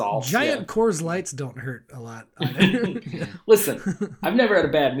style salt. Giant Coors Lights don't hurt a lot either. Listen, I've never had a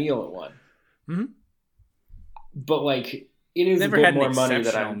bad meal at one. Mm-hmm. But like, it is Never a bit had an more money that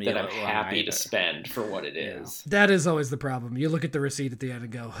exceptional I'm meal at one happy either. to spend for what it is. That is always the problem. You look at the receipt at the end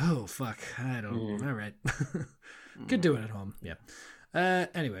and go, oh, fuck, I don't, all right. Could do it at home. Yeah.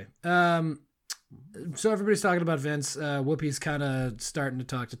 Anyway, so everybody's talking about Vince. Whoopi's kind of starting to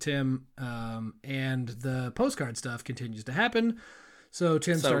talk to Tim, and the postcard stuff continues to happen. So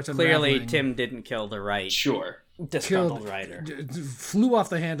Tim starts clearly unraveling. Tim didn't kill the right Sure. disgruntled writer. Flew off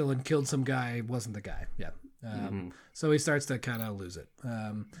the handle and killed some guy, wasn't the guy. Yeah. So he starts to kind of lose it.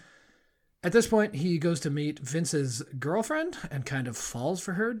 At this point, he goes to meet Vince's girlfriend and kind of falls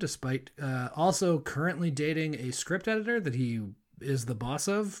for her, despite also currently dating a script editor that he is the boss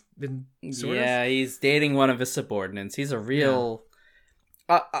of. He's dating one of his subordinates. He's a real.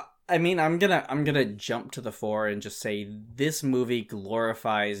 I mean, I'm gonna jump to the fore and just say this movie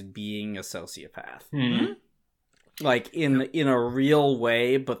glorifies being a sociopath, like in a real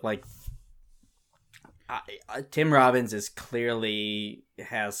way, but like. Tim Robbins is clearly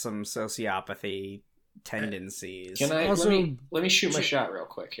has some sociopathy tendencies. Can I Also, let me shoot my shot real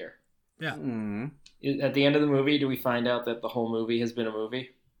quick here? Yeah. At the end of the movie, do we find out that the whole movie has been a movie?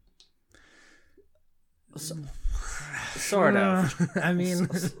 Sort of. I mean,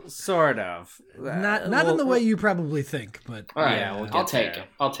 sort of. not in the way you probably think, but All right, Yeah, we'll I'll get take there. it.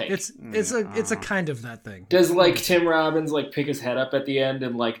 I'll take it. it's a kind of that thing. Does like Tim Robbins like pick his head up at the end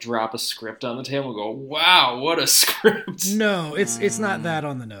and like drop a script on the table and go, "Wow, what a script!" No, it's not that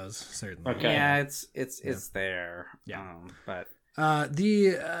on the nose, certainly. Okay. Yeah, it's there. Yeah. But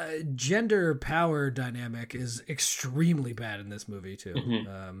The gender power dynamic is extremely bad in this movie too.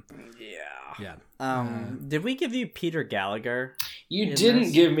 yeah. Yeah. Did we give you Peter Gallagher? You didn't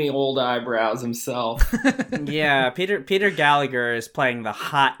this? give me old eyebrows himself. Yeah, Peter Gallagher is playing the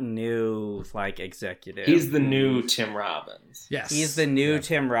hot new like executive. He's the new Tim Robbins. Yes. He's the new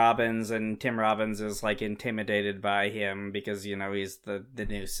Tim Robbins, and Tim Robbins is like intimidated by him because he's the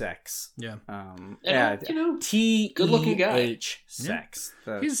new sex. Yeah. You know, T good-looking guy. H sex.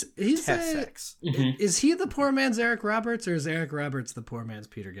 He's test sex. Is he the poor man's Eric Roberts, or is Eric Roberts the poor man's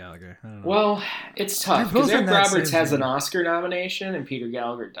Peter Gallagher? I don't know. Well, it's tough because Eric Roberts has an Oscar nomination and Peter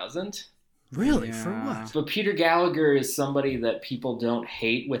Gallagher doesn't. Really? Yeah. For what? But Peter Gallagher is somebody that people don't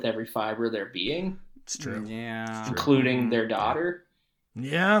hate with every fiber of their being. It's true. Yeah. Including their daughter.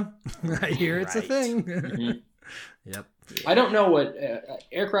 Yeah. I hear it's a thing. Mm-hmm. Yep. I don't know what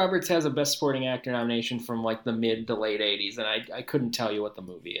Eric Roberts has a Best Supporting Actor nomination from like the mid to late 80s, and I couldn't tell you what the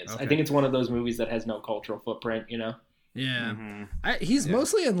movie is. Okay. I think it's one of those movies that has no cultural footprint, you know? Yeah. Mm-hmm. He's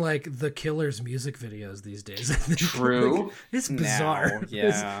mostly in like the Killer's music videos these days. True. Like, it's bizarre. Now,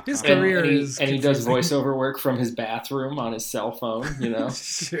 yeah. His career is and he does confusing. voiceover work from his bathroom on his cell phone, you know?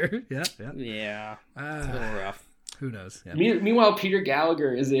 Sure. Yeah. Yeah. It's a little rough. Who knows? Yeah. Meanwhile, Peter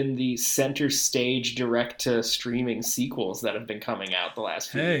Gallagher is in the center stage direct-to-streaming sequels that have been coming out the last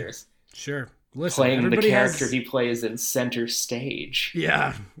few years. Sure. Listen, playing the everybody character has... he plays in center stage.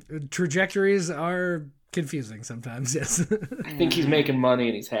 Yeah. Trajectories are confusing sometimes, yes. I think he's making money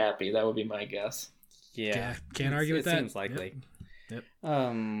and he's happy. That would be my guess. Yeah. Can't argue with that. It seems likely. Yep.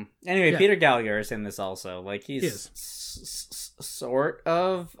 Anyway, Peter Gallagher is in this also. Like, he's sort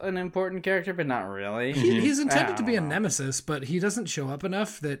of an important character, but not really. He's intended to be a nemesis, but he doesn't show up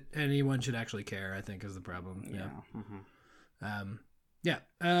enough that anyone should actually care, I think, is the problem. Yeah.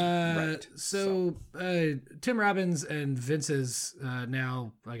 Right. So Tim Robbins and Vince's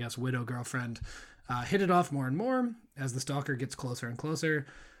now, I guess, widow girlfriend hit it off more and more as the stalker gets closer and closer.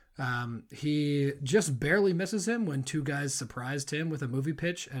 He just barely misses him when two guys surprised him with a movie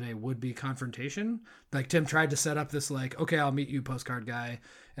pitch at a would-be confrontation. Like, Tim tried to set up this, like, okay, I'll meet you postcard guy.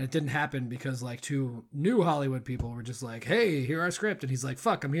 And it didn't happen because, like, two new Hollywood people were just like, hey, here's our script. And he's like,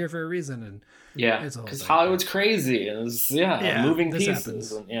 fuck, I'm here for a reason. And yeah, because Hollywood's crazy. And it's, moving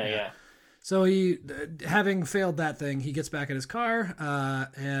pieces. And, yeah. So he, having failed that thing, he gets back in his car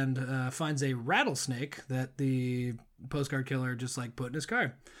and finds a rattlesnake that the postcard killer just, like, put in his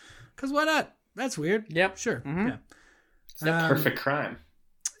car. Because why not? That's weird. Yep. Sure. Mm-hmm. Yeah. It's that perfect crime.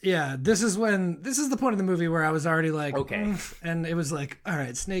 Yeah. This is the point of the movie where I was already like, okay. And it was like, all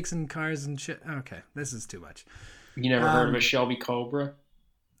right, snakes and cars and shit. Okay. This is too much. You never heard of a Shelby Cobra?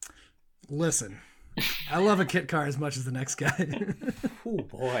 Listen, I love a kit car as much as the next guy. Oh,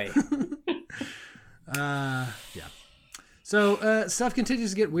 boy. Yeah. So stuff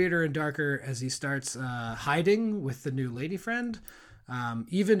continues to get weirder and darker as he starts hiding with the new lady friend.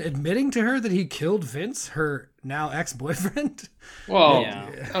 Even admitting to her that he killed Vince, her now ex-boyfriend. Well,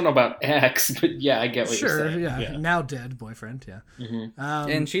 I don't know about ex, but yeah, I get what you're saying. Sure, yeah, now dead boyfriend, yeah. Mm-hmm.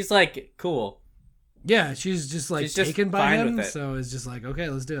 And she's like, cool. Yeah, she's just like taken by him, so it's just like, okay,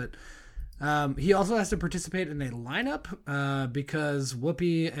 let's do it. He also has to participate in a lineup because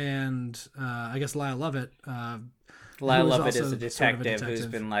Whoopi and I guess Lyle Lovett. Lyle Lovett is a detective who's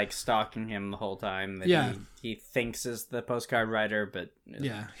been like stalking him the whole time. That he thinks is the postcard writer, but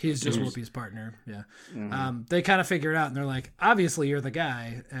he's just Whoopi's partner. Yeah, they kind of figure it out, and they're like, obviously you're the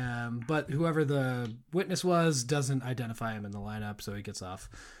guy, but whoever the witness was doesn't identify him in the lineup, so he gets off.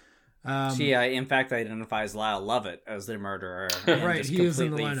 She, in fact, identifies Lyle Lovett as the murderer. Right, just he is in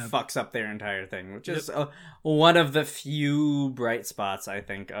the completely lineup. Fucks up their entire thing, which is one of the few bright spots I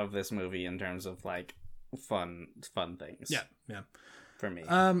think of this movie in terms of like fun things. Yeah. For me.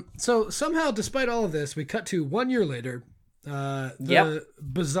 So somehow, despite all of this, we cut to 1 year later. The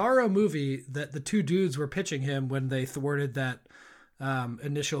bizarro movie that the two dudes were pitching him when they thwarted that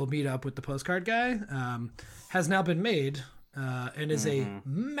initial meetup with the postcard guy has now been made and is a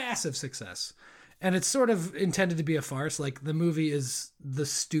massive success. And it's sort of intended to be a farce. Like, the movie is the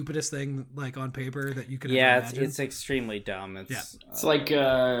stupidest thing, like, on paper that you could ever imagine. It's extremely dumb. It's like,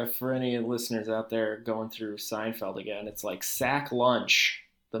 for any listeners out there going through Seinfeld again, it's like Sack Lunch,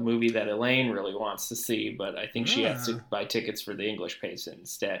 the movie that Elaine really wants to see, but I think she has to buy tickets for the English patient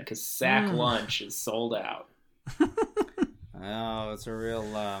instead, because Sack Lunch is sold out. Oh, it's a real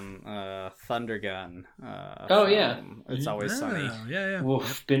Thunder Gun. It's Always Sunny. Yeah.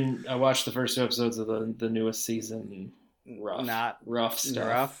 Oof, I watched the first 2 episodes of the newest season. Rough stuff.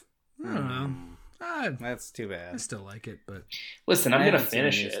 Rough. I don't know. That's too bad. I still like it, but listen, I'm gonna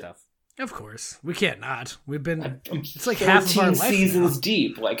finish it. Stuff. Of course, we can't not. We've been. It's like 13 half of our life seasons now.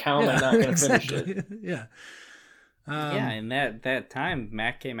 deep. Like, how am I not gonna finish it? Yeah. In that time,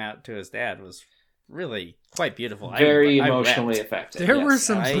 Mac came out to his dad was really quite beautiful. Very emotionally effective. There were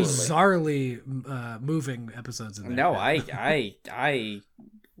some bizarrely moving episodes in there. No, I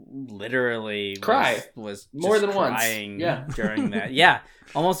literally was more than crying once. During that. Yeah,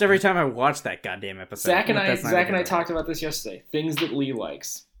 almost every time I watched that goddamn episode. Zach and I talked about this yesterday. Things that Lee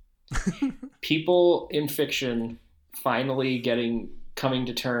likes. People in fiction finally coming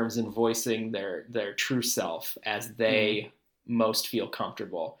to terms and voicing their true self as they most feel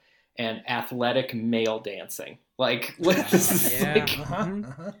comfortable, and athletic male dancing. Like, this is like,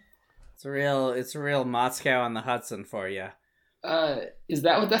 It's a real Moscow on the Hudson for you. is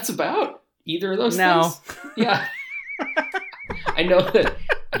that what that's about? Either of those No. things? Yeah. I know that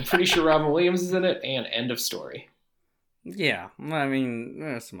I'm pretty sure Robin Williams is in it, and end of story. Yeah, I mean,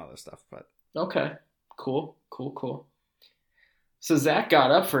 there's some other stuff, but Okay. Cool. So Zach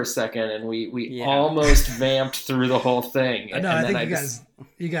got up for a second, and we almost vamped through the whole thing. No, I think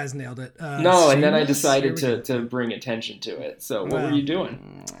you guys nailed it. And then I decided to bring attention to it. So what were you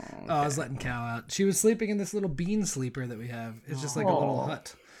doing? Oh, I was letting Cal out. She was sleeping in this little bean sleeper that we have. It's just like a little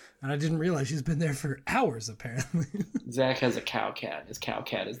hut. And I didn't realize she's been there for hours, apparently. Zach has a cow cat. His cow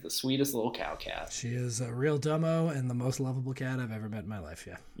cat is the sweetest little cow cat. She is a real dumbo and the most lovable cat I've ever met in my life,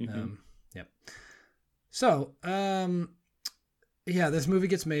 yeah. Mm-hmm. Yep. So, this movie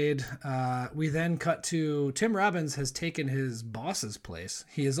gets made. We then cut to Tim Robbins has taken his boss's place.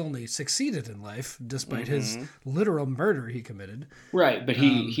 He has only succeeded in life, despite his literal murder he committed. Right, but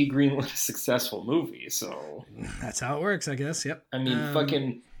he greenlit a successful movie, so... That's how it works, I guess, yep. I mean,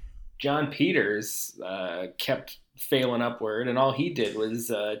 fucking John Peters kept failing upward, and all he did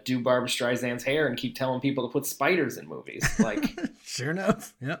was do Barbra Streisand's hair and keep telling people to put spiders in movies. Like, sure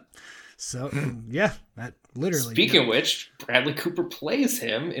enough, yep. So, yeah, that literally... Speaking of which, Bradley Cooper plays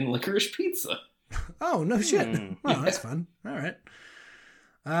him in Licorice Pizza. Oh, no shit. Oh, that's fun. All right.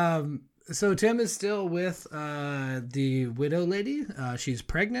 So Tim is still with the widow lady. She's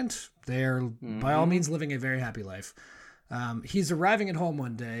pregnant. They're, by all means, living a very happy life. He's arriving at home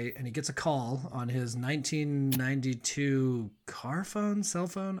one day, and he gets a call on his 1992 cell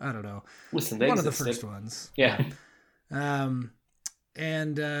phone? I don't know. Listen, one of the first ones. Yeah.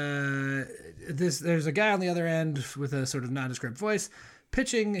 And there's a guy on the other end with a sort of nondescript voice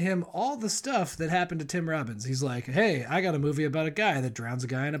pitching him all the stuff that happened to Tim Robbins. He's like, hey, I got a movie about a guy that drowns a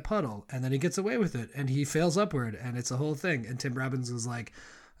guy in a puddle, and then he gets away with it, and he fails upward, and it's a whole thing. And Tim Robbins was like,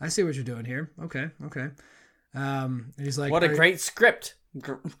 I see what you're doing here. Okay. And he's like, what a great script.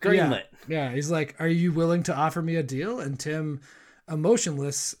 Greenlit. Yeah, he's like, are you willing to offer me a deal? And Tim,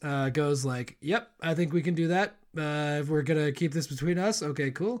 emotionless, goes like, yep, I think we can do that. If we're going to keep this between us,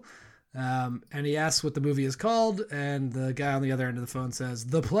 okay, cool. And he asks what the movie is called, and the guy on the other end of the phone says,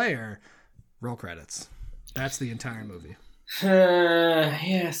 The Player. Roll credits. That's the entire movie.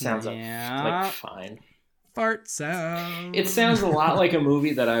 Sounds like fine. Fart sound. It sounds a lot like a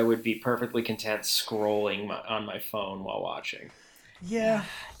movie that I would be perfectly content scrolling on my phone while watching. Yeah,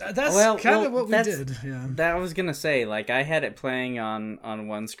 that's kind of what we did. Yeah, that I was gonna say. Like, I had it playing on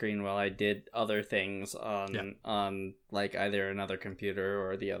one screen while I did other things on like either another computer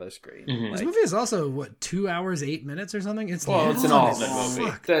or the other screen. Mm-hmm. This movie is also 2 hours 8 minutes or something. It's an Altman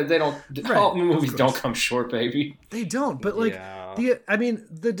movie. They don't. Altman movies don't come short, baby. They don't. But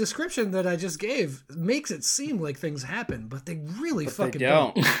the description that I just gave makes it seem like things happen, but they really fucking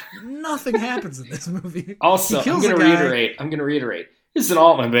don't. Nothing happens in this movie. Also, I'm gonna reiterate. It's an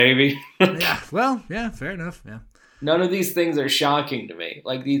Altman, baby. Yeah, fair enough. Yeah. None of these things are shocking to me.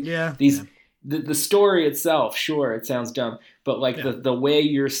 Like the story itself, sure, it sounds dumb, but the way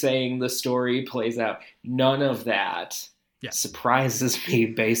you're saying the story plays out, none of that surprises me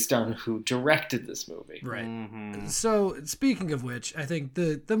based on who directed this movie. Right. Mm-hmm. So, speaking of which, I think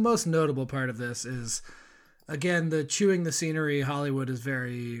the most notable part of this is, again, the chewing the scenery. Hollywood is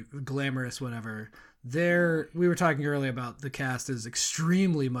very glamorous, whatever. We were talking earlier about the cast is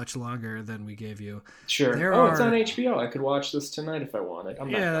extremely much longer than we gave you. Sure. It's on HBO. I could watch this tonight if I wanted.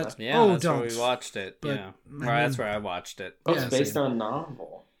 That's where we watched it. That's where I watched it. It's based on a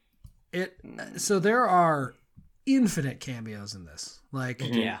novel. So there are infinite cameos in this.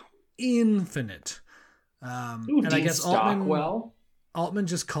 Infinite. And I guess Altman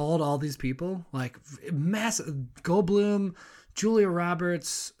just called all these people, like massive Goldblum, Julia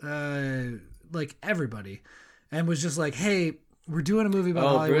Roberts, everybody, and was just like, hey, we're doing a movie about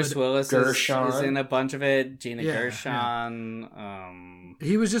Hollywood. Bruce Willis is in a bunch of it. Gina Gershon. Yeah.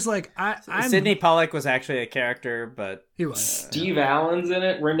 He was just like, Sidney Pollack was actually a character, but he was. Steve Allen's in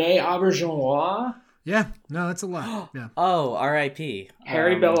it. Renee Auberjonois. Yeah, no, that's a lot. Yeah. Oh, R.I.P.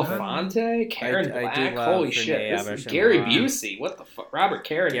 Harry Belafonte, Karen Black. Holy shit! This is Gary Busey. What the fuck? Robert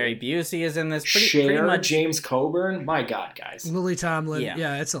Carradine. Gary Busey is in this. Pretty much. James Coburn. My God, guys. Lily Tomlin.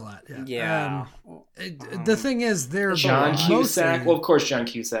 Yeah, it's a lot. Yeah. The thing is, they're John Cusack. Well, of course, John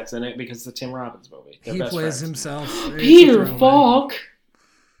Cusack's in it because it's a Tim Robbins movie. He plays himself. Peter Falk.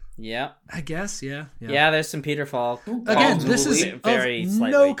 Yeah. I guess, yeah. Yeah, there's some Peter Falk. Again, this is very of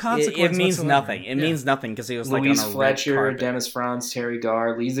slightly. no consequence It means whatsoever. nothing. It means nothing because he was Louise like on a Fletcher, red carpet. Dennis Franz, Terry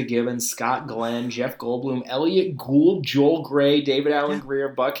Garr, Lisa Gibbons, Scott Glenn, Jeff Goldblum, Elliot Gould, Joel Grey, David Allen Greer,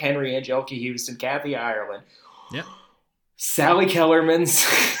 Buck Henry, Angelica Houston, Kathy Ireland. Yep. Sally Kellermans,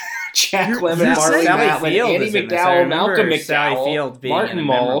 Jack Lemmon, you're Marley saying- Matlin, Andy is in this. I McDowell, remember Malcolm Sally McDowell, Field being Martin in a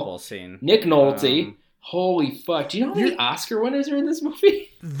Mull, memorable scene. Nick Nolte. Holy fuck. Do you know how many Oscar winners are in this movie?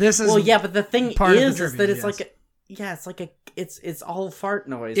 This is Well, yeah, but the thing part of the is trivia, that it's yes. like it's all fart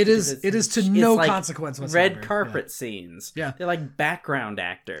noise. It because is. It is to it's no like consequence whatsoever. red carpet scenes. Yeah. They're like background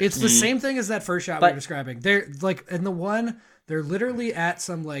actors. It's the same thing as that first shot we But- were describing. They're like in the one, they're literally at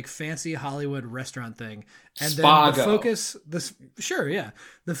some like fancy Hollywood restaurant thing, and then Spago. the focus.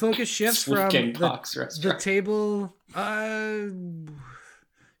 The focus shifts from Wolfgang the Puck's the restaurant. table.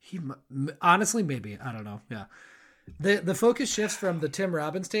 Honestly, maybe I don't know. Yeah. The focus shifts from the Tim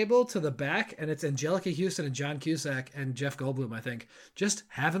Robbins table to the back, and it's Angelica Houston and John Cusack and Jeff Goldblum, I think, just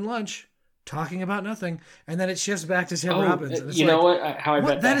having lunch, talking about nothing, and then it shifts back to Tim Robbins. And it's you like, know what? How I what?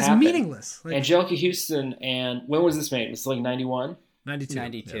 bet That is happened. meaningless. Like, Angelica Houston and when was this made? It was like 91? 92.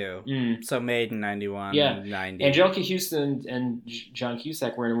 92. Mm. So made in 91. Yeah. 90. Angelica Houston and John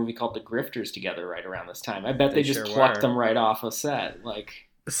Cusack were in a movie called The Grifters together right around this time. I bet they just sure plucked were. them right off a set. Like,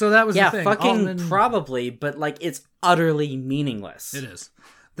 So that was Yeah, the thing. fucking Altman- probably, but like it's utterly meaningless. It is.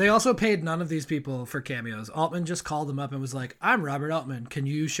 They also paid none of these people for cameos. Altman just called them up and was like, "I'm Robert Altman. Can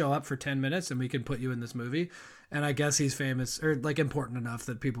you show up for 10 minutes and we can put you in this movie?" And I guess he's famous or like important enough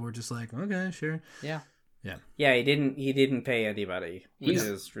that people were just like, "Okay, sure." Yeah. Yeah. Yeah, he didn't pay anybody, which He's-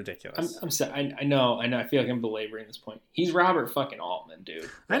 is ridiculous. I'm sorry. I know. I feel like I'm belaboring this point. He's Robert fucking Altman, dude.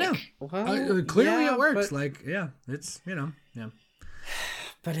 I know. Well, Clearly yeah, it works. but, Like, yeah, it's, yeah.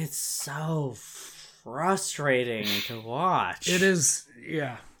 but it's so frustrating to watch. It is,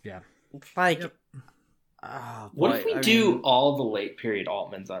 yeah. Like, Yep. oh, What boy, if we I do mean, all the late period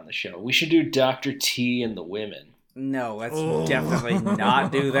Altmans on the show? We should do Dr. T and the Women. no, let's Oh. definitely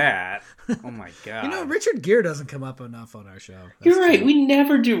not do that. Oh my god! You know, Richard Gere doesn't come up enough on our show. That's You're right. true. We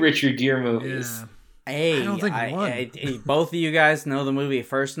never do Richard Gere movies. Yeah. hey, I don't think one. both of you guys know the movie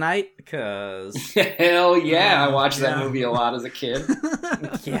First Night because Hell yeah. I Oh, watched that yeah. movie a lot as a kid.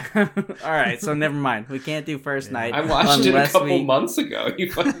 yeah. All right, so never mind. We can't do First Night. I watched it a unless couple months ago. Are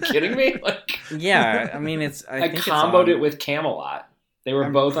you fucking kidding me? Like, Yeah, I mean it's. I I think comboed it's on, it with Camelot. They were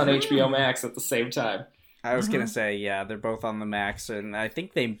I'm- both on HBO Max at the same time. I was gonna say yeah, they're both on the Max, and I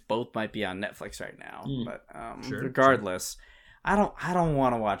think they both might be on Netflix right now. But Sure, regardless, I don't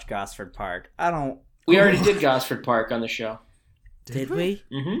want to watch Gosford Park. I don't. We already did Gosford Park on the show. Did we?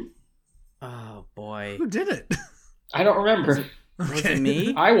 Mm-hmm. Oh boy, Who did it? I don't remember. was it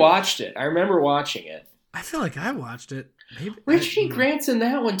me? I watched it. I remember watching it. I feel like I watched it. Maybe Richard E. Grant's in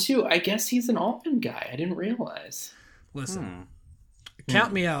that one too. I guess he's an Altman guy. I didn't realize. Listen,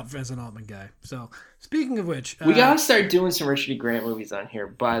 count me out as an Altman guy. So, speaking of which, We gotta start doing some Richard E. Grant movies on here,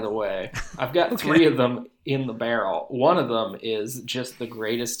 by the way. I've got 3 of them in the barrel. One of them is just the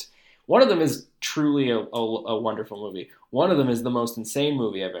greatest. One of them is truly a wonderful movie. One of them is the most insane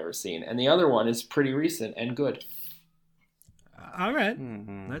movie I've ever seen. And the other one is pretty recent and good. all right,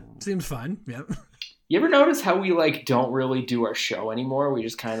 Mhm. that seems fine. Yep. You ever notice how we don't really do our show anymore? We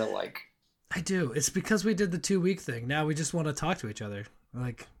just kind of I do. It's because we did the 2-week thing. Now we just want to talk to each other.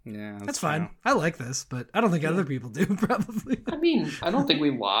 Like, Yeah, that's fine. I like this, but I don't think other people do, probably. I mean, I don't think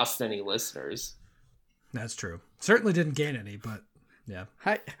we lost any listeners. That's true. Certainly didn't gain any, but yeah.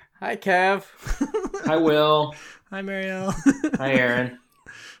 Hi, Kev. Hi, Will. Hi, Marielle. Hi, Aaron.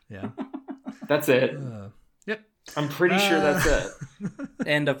 yeah. That's it. Yep. I'm pretty sure that's it.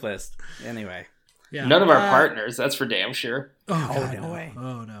 End of list. Anyway. Yeah. None of our partners, that's for damn sure. Oh, God, no no way.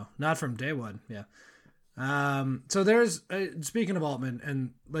 Oh, no. Not from day one. Yeah. So there's, speaking of Altman,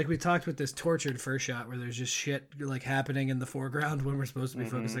 and like we talked with this tortured first shot where there's just shit like happening in the foreground when we're supposed to be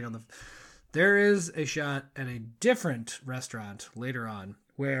focusing on the. There is a shot at a different restaurant later on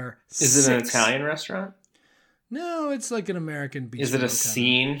where. Is it an Italian restaurant? No, it's like an American beach. Is it a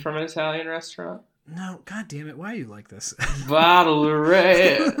scene from an Italian restaurant? No, God damn it! Why are you like this? Bottle of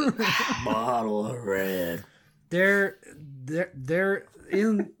red. Bottle of red. They're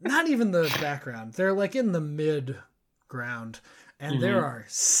in not even the background. They're like in the mid ground, and there are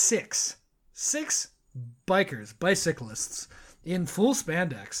six bicyclists in full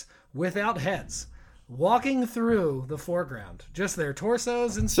spandex without heads, walking through the foreground. Just their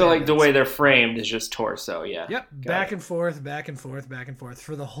torsos and So like the spandex. way they're framed is just torso, yeah. Yep, back and forth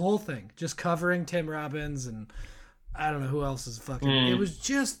for the whole thing, just covering Tim Robbins and I don't know who else is fucking. It was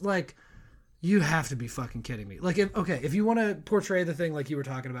just like You have to be fucking kidding me. Like, if you want to portray the thing like you were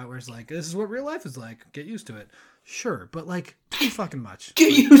talking about, where it's like, this is what real life is like, get used to it. Sure, but like, too fucking much.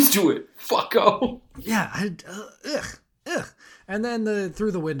 Get used to it, fucko. Yeah, ugh. And then the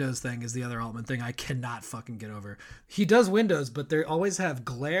through the windows thing is the other Altman thing I cannot fucking get over. He does windows, but they always have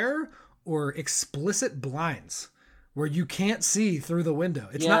glare or explicit blinds where you can't see through the window.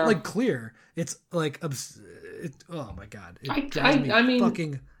 It's not like clear. It's like, oh my God. It drives me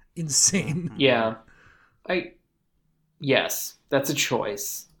fucking insane. Yeah. Yes, that's a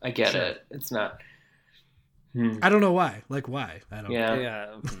choice. I get it. It's not. I don't know why. Like, why? I don't know.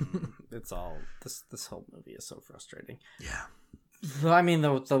 Yeah. It's all this whole movie is so frustrating. Yeah. I mean,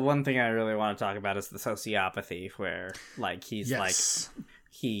 the one thing I really want to talk about is the sociopathy, where like he's like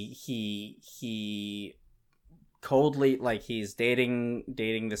he coldly, like, he's dating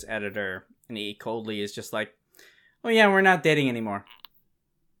this editor, and he coldly is just like, oh yeah, we're not dating anymore,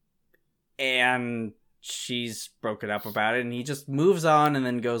 and she's broken up about it, and he just moves on and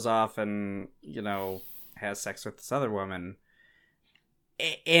then goes off and, you know, has sex with this other woman.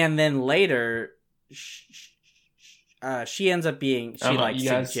 And then later, she ends up being, you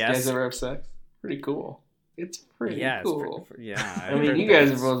guys ever have sex? Pretty cool. It's pretty cool. Yeah. I mean, you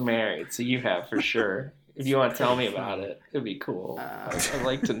guys are both married, so you have for sure. If you want to tell me about it, it'd be cool. I'd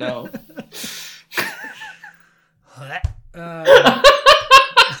like to know.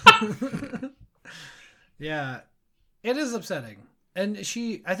 Yeah, it is upsetting. And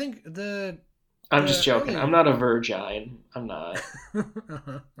I think I'm just joking. I'm not a virgin. I'm not.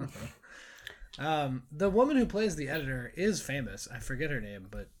 The woman who plays the editor is famous. I forget her name,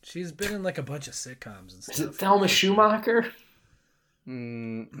 but she's been in like a bunch of sitcoms and stuff. Is it Thelma Schumacher?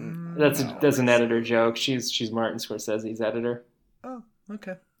 That's an editor joke. She's Martin Scorsese's editor. Oh,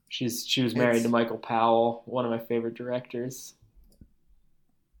 okay. She was married to Michael Powell, one of my favorite directors.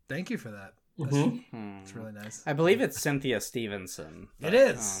 Thank you for that. That's really nice. I believe it's Cynthia Stevenson. It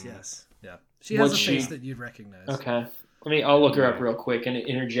is. Yes. Yeah. She has a face that you'd recognize. Okay. I'll look her up real quick and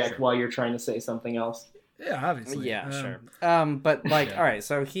interject while you're trying to say something else. Yeah, obviously. Yeah, sure. But like, all right,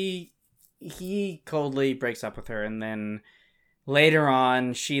 so he coldly breaks up with her, and then later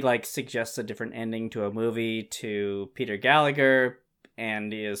on, she like suggests a different ending to a movie to Peter Gallagher,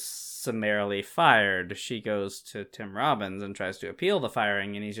 and he is summarily fired. She goes to Tim Robbins and tries to appeal the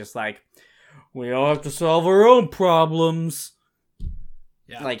firing, and he's just like, "We all have to solve our own problems."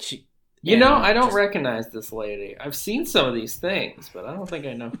 Yeah, like she. I don't recognize this lady. I've seen some of these things, but I don't think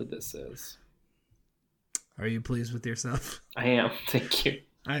I know who this is. Are you pleased with yourself? I am. Thank you.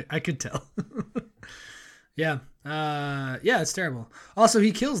 I could tell. Yeah. Yeah, it's terrible. Also,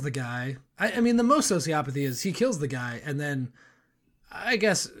 he kills the guy. I mean, the most sociopathy is he kills the guy, and then, I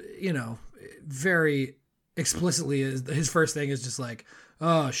guess, very explicitly, his first thing is just like,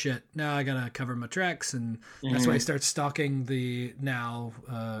 oh shit, now I gotta cover my tracks, and that's why he starts stalking the now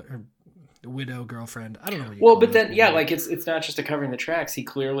widow girlfriend. I don't know what you call it. Like it's not just a covering the tracks. He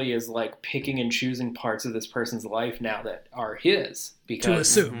clearly is like picking and choosing parts of this person's life now that are his.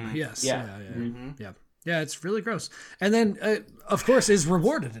 Because to assume, yes, yeah, it's really gross. And then, of course, is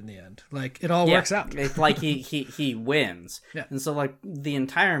rewarded in the end. Like it all works out. It's like he wins. Yeah. And so like the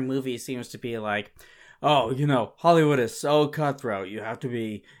entire movie seems to be like, oh, Hollywood is so cutthroat. You have to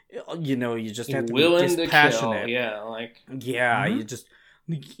be, you just have to be dispassionate. You just,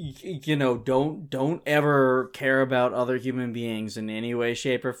 don't ever care about other human beings in any way,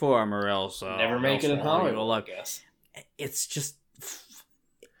 shape, or form, or else never make it in Hollywood. I guess it's just.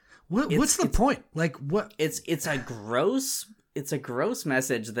 What's the point? Like what? It's a gross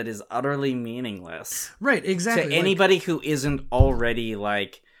message that is utterly meaningless. Right. Exactly. To anybody who isn't already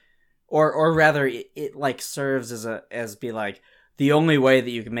like. Or rather, it like serves as be like the only way that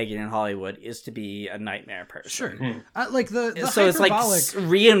you can make it in Hollywood is to be a nightmare person. Sure, like the so hyperbolic... it's like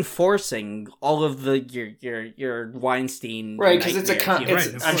reinforcing all of the your Weinstein, right?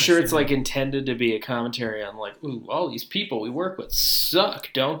 Because I'm sure it's like intended to be a commentary on like, ooh, all these people we work with suck,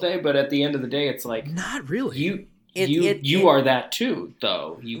 don't they? But at the end of the day, it's like not really. You are that too,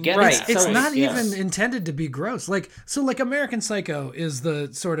 though. You get right. that. It's not even intended to be gross. Like American Psycho is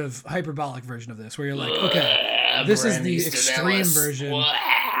the sort of hyperbolic version of this, where you're like, okay, this is the extreme version,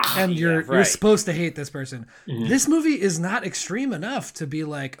 and you're supposed to hate this person. Mm-hmm. This movie is not extreme enough to be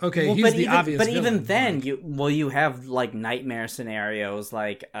like, okay, he's the obvious. But villain. even then, you have like nightmare scenarios,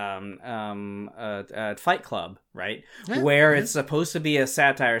 like Fight Club, right, where it's supposed to be a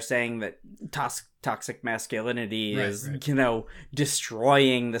satire saying that toxic masculinity is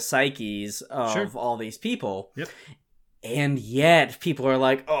destroying the psyches of all these people. Yep. And yet people are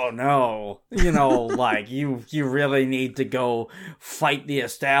like, oh no, you know, like you really need to go fight the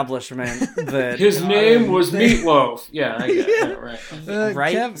establishment. That his name was Meatloaf. Yeah, I get it. Right.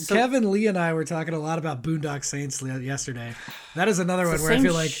 Right? Kevin Lee and I were talking a lot about Boondock Saints yesterday. That is another one the where I same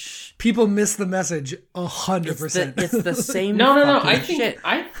feel like people miss the message 100%. It's the same. No. fucking I think shit.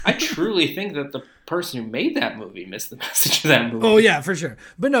 I truly think that the person who made that movie missed the message of that movie. Oh yeah, for sure.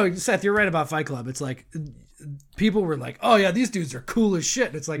 But no, Seth, you're right about Fight Club. It's like people were like, "Oh yeah, these dudes are cool as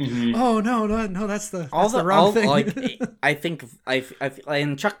shit." It's like, "Oh no, that's the wrong thing." Like, I think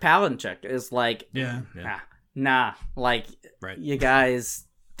and Chuck Palahniuk is like, nah, like Right. you guys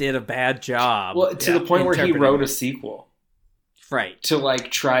did a bad job. Well, to the point where he interpreting wrote it. a sequel Right. to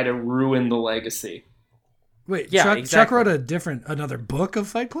like try to ruin the legacy. Wait, Yeah, Chuck exactly. wrote another book of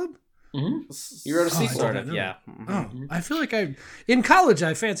Fight Club? He wrote a sequel. Sort I of, didn't know yeah. Oh, I feel like in college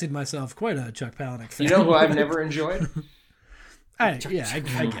I fancied myself quite a Chuck Palahniuk fan. You know who I've never enjoyed? I get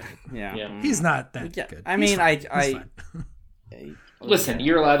it. Yeah. Yeah. He's not that Yeah, good. I He's mean, fine. He's I fine. Listen,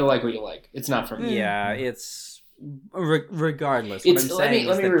 you're allowed to like what you like. It's not for me. yeah, it's regardless. It's what I'm saying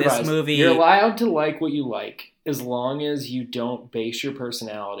let me is that revise. this movie. You're allowed to like what you like as long as you don't base your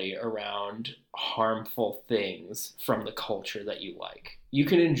personality around harmful things from the culture that you like. You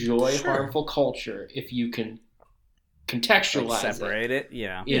can enjoy Sure. harmful culture if you can contextualize like, separate it.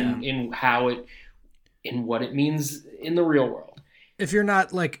 Yeah. in how it in what it means in the real world. If you're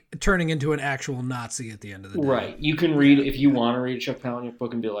not like turning into an actual Nazi at the end of the day. Right. You can read, if you want to read a Chuck Palahniuk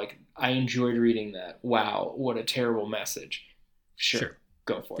book and be like, I enjoyed reading that. Wow, what a terrible message. Sure.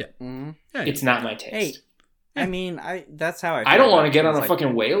 Go for it. Mhm. Yeah, It's not my taste. Hey, I mean, that's how I. I feel don't about want to get it. on a It's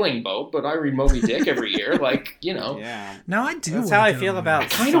fucking whaling boat, but I read Moby Dick every year. Like, you know. Yeah. Now I do. That's wanna how I get feel on about I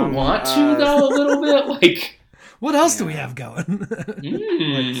that. kind of Some, want to, though, a little bit. Like, What else do we Yeah. have going?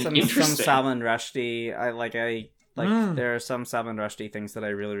 Some interesting. Salman Rushdie. Mm. There are some Salman Rushdie things that I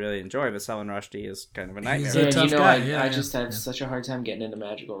really, really enjoy, but Salman Rushdie is kind of a nightmare. He's a Yeah, tough you know, guy. I Yeah, just have yeah. such a hard time getting into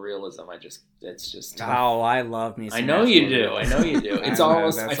magical realism. It's just tough. Oh, I love me. Some I know you magical do. I realism. know you do. It's I know,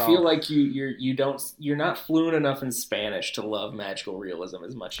 almost. I that's feel all. like you're not fluent enough in Spanish to love magical realism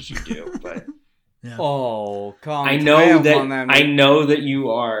as much as you do. But Oh, come I know on, that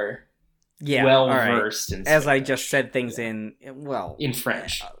you are yeah, well all right. versed in As I Spanish. just said things in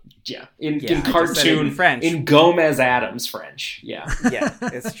French. Yeah, Yeah, in I just said it in cartoon French. in Gomez Adams French. Yeah. Yeah,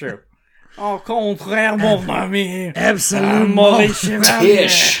 it's true. Au contraire, mon ami. Absolument. Maurice Chevalier.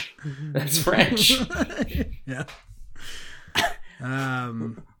 Tish. That's French. Yeah.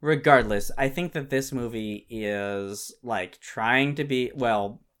 Regardless, I think that this movie is like trying to be,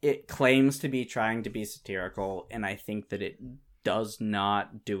 well, it claims to be trying to be satirical, and I think that it does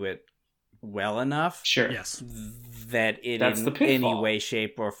not do it well enough Sure. Yes. that it That's in the pitfall. any way,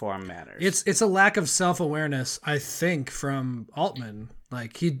 shape, or form matters. It's a lack of self-awareness, I think, from Altman.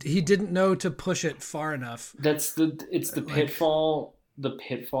 Like he didn't know to push it far enough. It's the Like- pitfall. The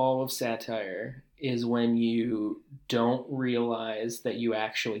pitfall of satire is when you don't realize that you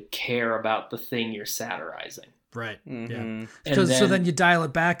actually care about the thing you're satirizing. Right. Yeah. Mhm. And So then you dial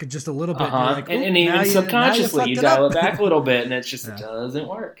it back just a little bit. And, you're Uh-huh. like, and "Ooh, even now subconsciously, you fucked dial up." it back a little bit, and it's just Yeah. it doesn't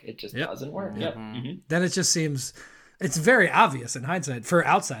work. It just Yep. doesn't work. Yep. Mhm. Then it just seems it's very obvious in hindsight for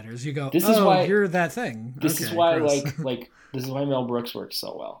outsiders. You go, This is "Oh, why- you're that thing." This is Okay, why, gross. like this is why Mel Brooks works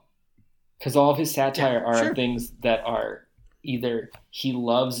so well, because all of his satire are sure. things that are either he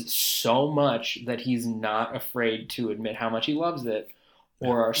loves so much that he's not afraid to admit how much he loves it,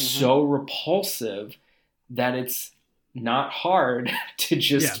 or are so repulsive that it's not hard to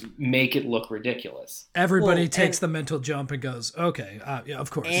just make it look ridiculous. Everybody Well, takes and- the mental jump and goes, "Okay, yeah, of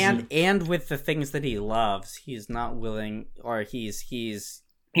course." and with the things that he loves, he's not willing, or he's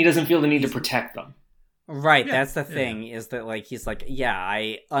He doesn't feel the need to protect them. right. Yeah, That's the yeah. thing, is that like he's like, yeah,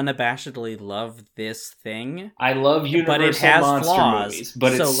 I unabashedly love this thing. I love Universal has monster flaws, movies,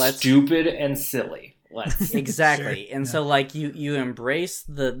 but so it's let's- stupid and silly. Let's. Exactly. Sure, And yeah. so like you embrace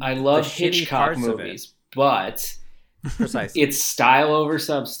the I love the shitty Hitchcock parts movies, but of it. Precisely. it's style over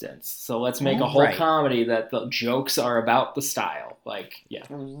substance. So let's make a whole Right. comedy that the jokes are about the style. Like, yeah.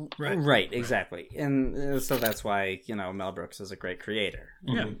 Right, exactly. And so that's why, Mel Brooks is a great creator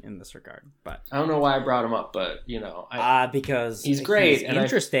in this regard. But I don't know why I brought him up, but I because He's great, he's and I-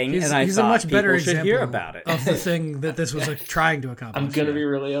 interesting, He's, and I he's a thought much better people should example hear about it. of the thing that this was trying to accomplish. I'm gonna yeah. be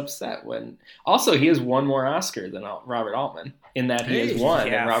really upset when. Also, he has one more Oscar than Robert Altman, in that he has Hey, one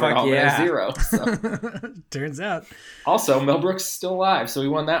yeah, and Robert fuck Altman has yeah. 0. So. Turns out. Also, Mel Brooks is still alive, so he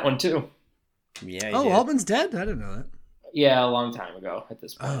won that one too. Yeah. he Oh, did. Altman's dead? I didn't know that. Yeah, a long time ago at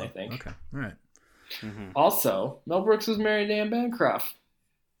this point, Oh, I think. okay. All right. Mhm. Also, Mel Brooks was married to Anne Bancroft.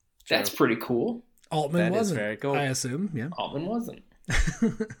 That's pretty cool. Altman wasn't. Very cool. I assume. Yeah. Altman wasn't.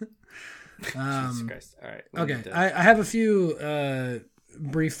 Jesus Christ. All right. Okay. I have a few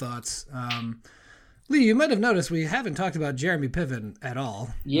brief thoughts. Lee, you might have noticed we haven't talked about Jeremy Piven at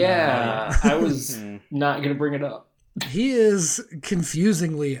all. Yeah, I was not going to bring it up. He is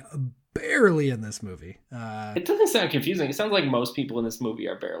confusingly barely in this movie. It doesn't sound confusing. It sounds like most people in this movie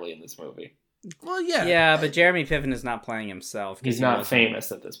are barely in this movie. Well, yeah. Yeah, but Jeremy Piven is not playing himself. He's not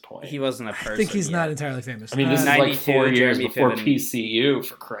famous at this point. He wasn't a person. I think he's yet. not entirely famous. I mean, this is like 4 years Jeremy before Piven. PCU,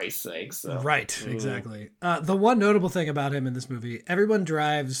 for Christ's sake. So. Right, exactly. The one notable thing about him in this movie, everyone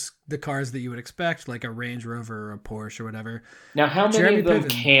drives the cars that you would expect, like a Range Rover or a Porsche or whatever. Now, how many Jeremy of them Piven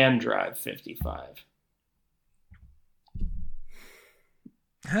can drive 55?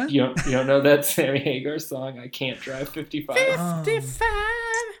 Huh? You don't know that Sammy Hagar song, I Can't Drive 55? 55.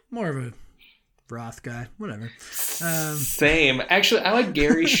 More of a Roth guy, whatever. Same. Actually, I like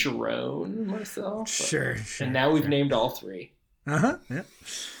Gary Sharon myself. Sure. And now we've named all three. Uh-huh, yeah.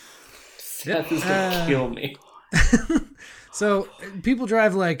 Seth is going to kill me. So people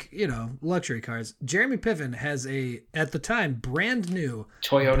drive luxury cars. Jeremy Piven has at the time, brand new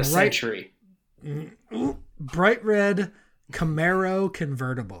Toyota Century. Bright red Camaro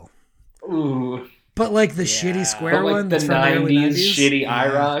convertible. Ooh. But the shitty square but one the that's from the early 90s 90s. shitty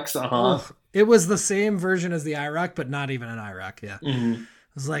IROCs. Uh-huh. It was the same version as the IROC, but not even an IROC, yeah. Mm-hmm. I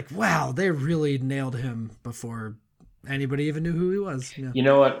was like, wow, they really nailed him before anybody even knew who he was. Yeah. You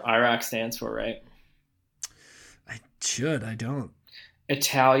know what IROC stands for, right? I don't.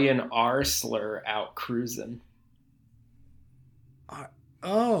 Italian R slur out cruising.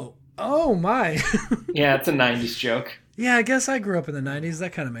 Oh my. Yeah, it's a 90s joke. Yeah, I guess I grew up in the 90s.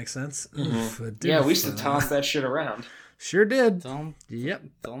 That kind of makes sense. Mm-hmm. Oof, Yeah, we used to toss that shit around. Sure did. Don't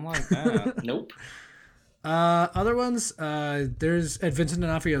like that. Nope. Other ones, there's at Vincent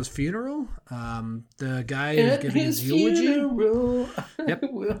D'Onofrio's funeral. The guy is giving his eulogy. Yep.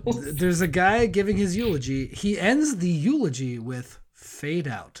 There's a guy giving his eulogy. He ends the eulogy with "fade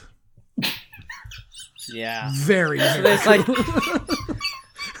out." Yeah. Very. So there's like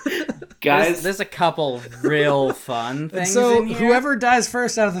Guys, there's a couple real fun things. So in here. whoever dies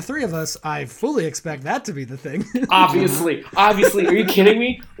first out of the three of us, I fully expect that to be the thing. obviously. Are you kidding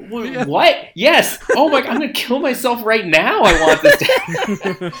me? What? Yes. Oh my God, I'm going to kill myself right now. I want this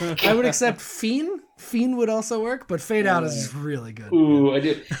to I would accept Fiend. Fiend would also work, but fade out is really good. Ooh, I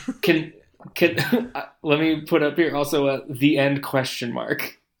do. Can let me put up here also the end question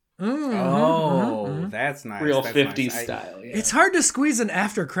mark. That's nice. Real that's 50s nice. style. Yeah. It's hard to squeeze an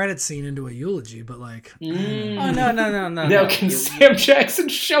after credit scene into a eulogy, but Oh no. Now can Sam Jackson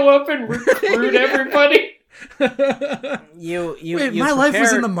show up and recruit everybody? Wait, my life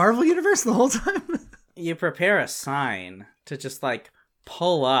was in the Marvel universe the whole time? You prepare a sign to just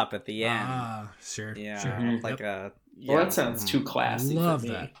pull up at the end. Sure. Yeah, Sure. like a. Well, that sounds too classy. Love for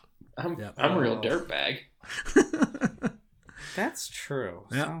me. that. I'm a real dirtbag. That's true.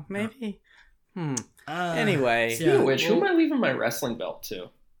 Yeah. So maybe. Anyway. Speaking of which, who am I leaving my wrestling belt to?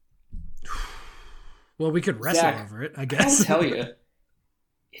 Well, we could wrestle Zach, over it, I I'll guess. tell you,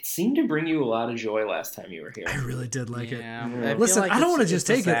 it seemed to bring you a lot of joy last time you were here. I really did like it. I Listen, feel I don't want to it's just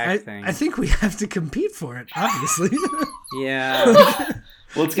a take Zach it. thing. I think we have to compete for it, obviously. Yeah.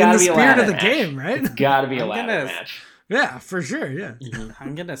 Well, it's In got the to be a spirit ladder of the match. game, right? It's got to be a I'm ladder gonna- match. Yeah, for sure. Yeah.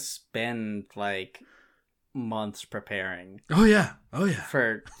 I'm gonna spend months preparing Oh yeah.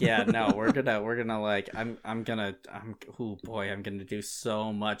 for we're gonna I'm gonna do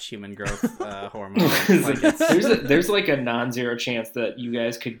so much human growth hormone. There's a non-zero chance that you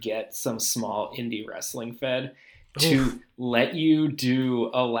guys could get some small indie wrestling fed to let you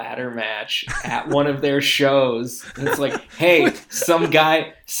do a ladder match at one of their shows. And it's like, hey, some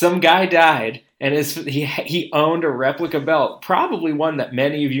guy died, and he owned a replica belt, probably one that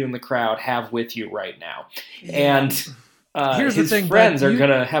many of you in the crowd have with you right now. Yeah. And Here's the his thing, friends Brett, are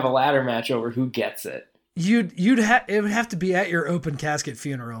gonna have a ladder match over who gets it. It would have to be at your open casket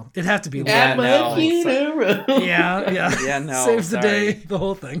funeral. It'd have to be At my no. funeral. Yeah. Yeah, no, Saves the sorry. day, the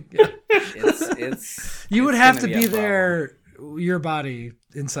whole thing. Yeah. It's You would it's have gonna to be be a problem. there, your body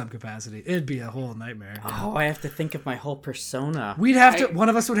in some capacity. It'd be a whole nightmare. Yeah. Oh, I have to think of my whole persona. We'd have to. One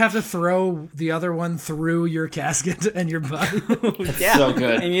of us would have to throw the other one through your casket and your body. Yeah, so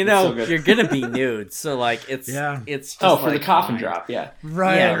good. And It's so good. you're gonna be nude, so it's it's just for the coffin fine. drop, yeah.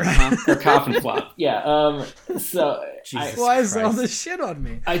 Right. Yeah, right. Or coffin flop, yeah. So Jesus Why is all Christ. this shit on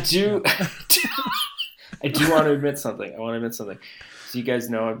me? I do want to admit something. So you guys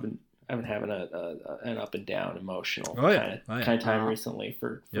know I've been having an up and down emotional kind of time recently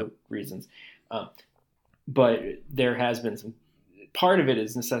for reasons. But there has been some part of it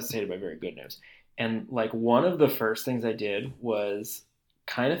is necessitated by very good news. And like one of the first things I did was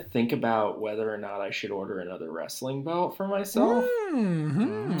kind of think about whether or not I should order another wrestling belt for myself.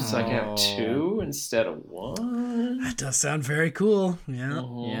 Mm-hmm. So I can have 2 instead of 1. That does sound very cool. Yeah.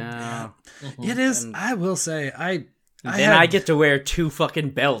 Mhm. Yeah. Mhm. It is. And- I will say, Then I get to wear 2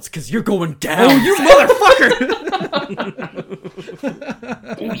 fucking belts because you're going down. Oh, you motherfucker!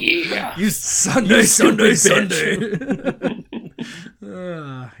 Oh, yeah. You Sunday.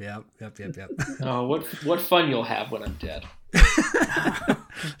 Yep. Oh, what fun you'll have when I'm dead.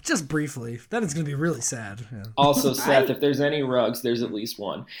 Just briefly. Then it's gonna be really sad. Yeah. Also, Seth, if there's any rugs, there's at least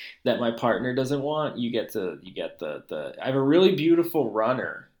one that my partner doesn't want. You get the I have a really beautiful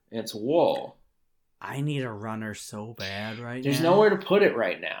runner. And it's wool. I need a runner so bad right There's now. nowhere to put it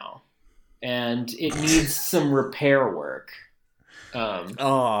right now, and it needs some repair work.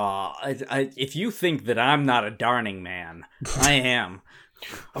 If you think that I'm not a darning man, I am.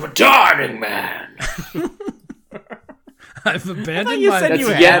 I'm a darning man. I've abandoned you my, said you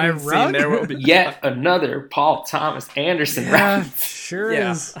That's hadn't my seen rug. There Will Be Yet another Paul Thomas Anderson Yeah, reference. sure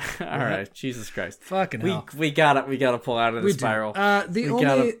Yeah. is. All right. Jesus Christ. Fucking hell. We gotta pull out of the We do. spiral.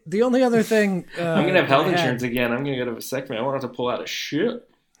 The only other thing I'm gonna have health I had- insurance again. I'm gonna get a vasectomy. I won't have to pull out a shit.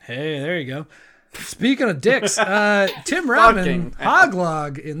 Hey, there you go. Speaking of dicks, Tim Robin Fucking-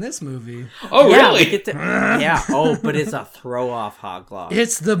 Hoglog in this movie. Oh, yeah, really? we get to- yeah. Oh, but it's a throw off hog log.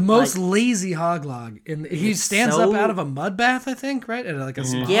 It's the most lazy Hoglog. And he It's stands so- up out of a mud bath, I think, right? At like a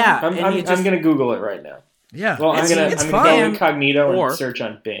spa. Yeah, I'm and you just- gonna Google it right now. Yeah. Well, I'm it's gonna fun. go incognito Or- and search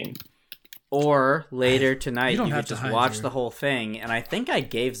on Bing. Or later tonight, You don't you have could to just hide watch your- the whole thing. And I think I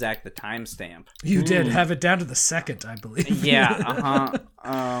gave Zach the timestamp. You did have it down to the second, I believe. Yeah. We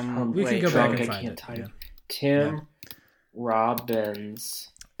can wait, go back Drunk, and I find can't it. type. Yeah. Tim Robbins.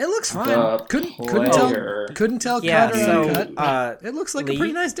 It looks fine. The player. Couldn't tell Yeah. cut or So uncut. It looks like a Lee-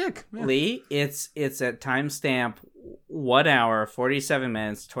 pretty nice dick. Yeah. Lee, it's at timestamp 1 hour 47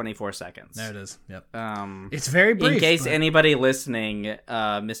 minutes 24 seconds. There it is. Yep. Um, It's very brief. in case but anybody listening,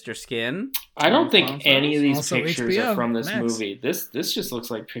 Mr. Skin. I don't think Sponsors. any of these Also pictures HBO are from this Max. movie. This just looks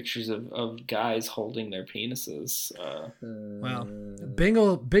like pictures of guys holding their penises. Well,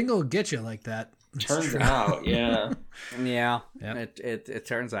 Bingle get you like that. It's Turns true. out, yeah. Yeah, Yep. it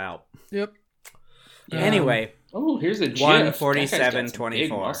turns out. Yep. Anyway, Oh, here's a GIF. 147.24. Big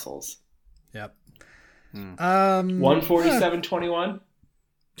muscles. Yep. Hmm. 147.21.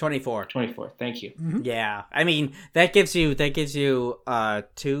 24. 24. Thank you. Yeah, I mean that gives you a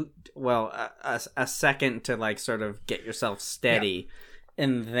second to like sort of get yourself steady,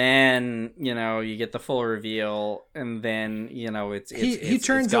 and then you get the full reveal, and then He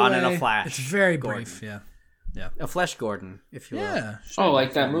turns it's gone away. in a flash. It's very Gordon. brief. Yeah. A Flesh Gordon, if you will. Yeah. Oh,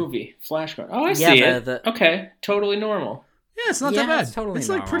 like that movie, Flashcard. Oh, I Yeah, see the- it. Okay, totally normal. Yeah, it's not that bad. It's totally It's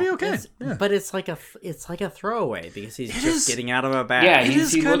like pretty normal. okay. It's- Yeah. But it's like a throwaway because he's It just is- getting out of a bag. Yeah, It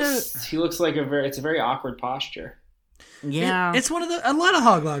is he kinda- looks like it's a very awkward posture. yeah. It's one of a lot of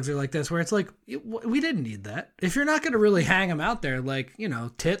hoglogs are like this, where it's like we didn't need that. If you're not going to really hang them out there, like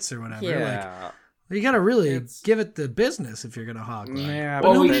tits or whatever, yeah. like you got to really It's- give it the business if you're going to hoglog. Yeah,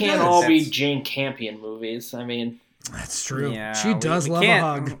 But Well, we nobody can't does. all be That's- Jane Campion movies. I mean, That's true. Yeah, She does we love a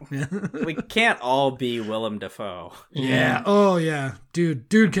can't- hog. We can't all be Willem Dafoe. Yeah. Oh yeah, dude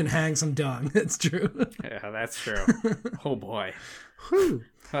can hang some dung. It's true. Yeah, that's true. Oh boy. Whew.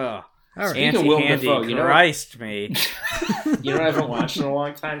 Oh. All right. Speaking of Willem Anti-handy Dafoe, you know- Christ me. you know what I haven't watched in a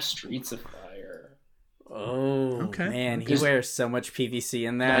long time? Streets of Fire. Oh, Okay. man. He There's- wears so much PVC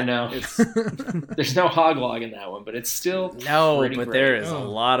in that. I know. It's, There's no hoglog in that one, but it's still no, pretty but great. there is a Oh.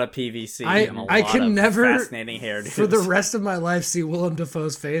 lot of PVC I and a lot can of never fascinating hairdos. for the rest of my life see Willem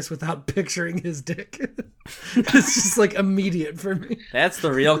Dafoe's face without picturing his dick. It's just like immediate for me. That's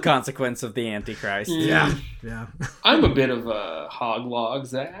the real consequence of the Antichrist. Yeah. Yeah. I'm a bit of a hoglog,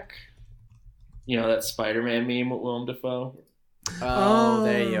 Zach. You know that Spider-Man meme with Willem Dafoe? Oh,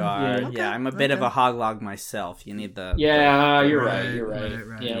 there you are. Yeah. Yeah, I'm a bit of a hoglog myself. You need the Yeah, you're right. Right, You're right.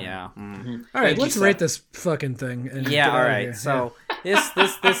 right. Yeah. yeah. Mm. All right, Thank you, let's Seth. rate this fucking thing. And Yeah, get all out of right. here. So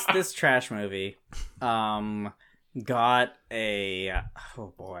this trash movie got a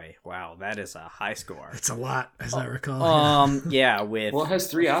oh boy, wow, that is a high score. It's a lot, as I recall. Yeah, with Well, it has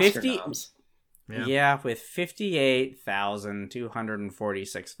 3 Oscar 50 noms. yeah, with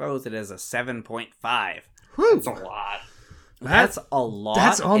 58,246 votes, it is a 7.5. Whew. That's a lot. That's a lot.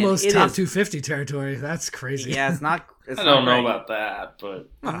 That's and almost it top is- 250 territory. That's crazy. Yeah, it's not. It's I don't not know great. about that, but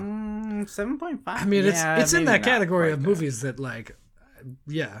 7.5. I mean, it's in maybe that not category quite of that. movies that like,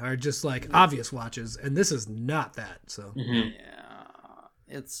 yeah, are just like obvious watches, and this is not that. So Yeah,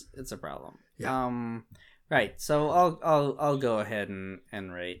 it's a problem. Yeah. Right. So I'll go ahead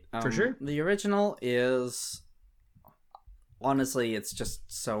and rate. For sure. The original is honestly, it's just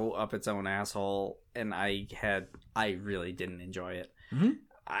so up its own asshole, and I really didn't enjoy it. Mm-hmm.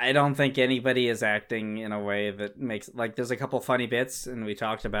 I don't think anybody is acting in a way that makes, like, there's a couple funny bits, and we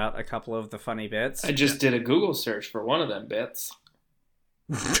talked about a couple of the funny bits. I just did a Google search for one of them bits.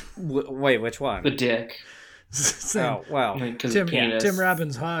 Wait, which one? The dick. Oh, well. Because Tim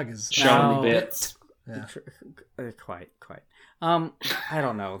Robbins' hog is showing bits. Yeah. Quite. I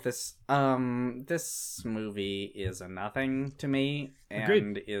don't know. This movie is a nothing to me, and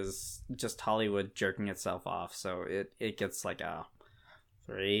Agreed. is just Hollywood jerking itself off. So it gets like a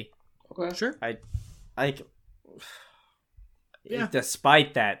 3. Okay. Sure. Yeah.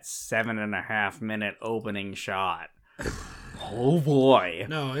 Despite that 7.5 minute opening shot. Oh boy.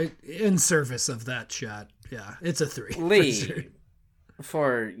 No, in service of that shot, yeah, it's a 3. Lee, for sure.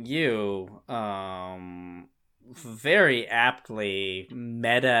 for you, very aptly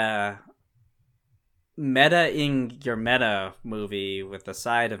metaing your meta movie with the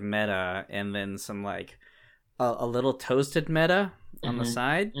side of meta, and then some like a little toasted meta on the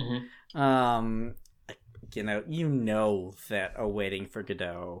side. Mm-hmm. You know that a Waiting for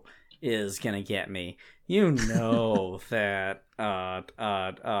Godot is gonna get me. You know that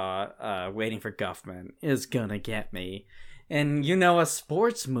Waiting for Guffman is gonna get me. And you know a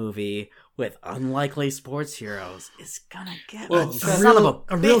sports movie with unlikely sports heroes is gonna get me.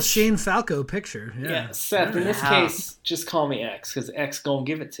 A real Shane Falco picture. Yeah, Seth, in this case, just call me X, because X gonna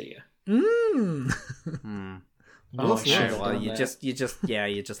give it to you. Oh, sure. Well, you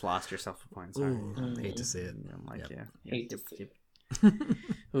just lost yourself a point. Sorry. Ooh, hate to see it. I'm like, Hate to see it.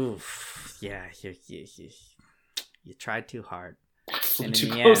 Oof. Yeah, you tried too hard. And Too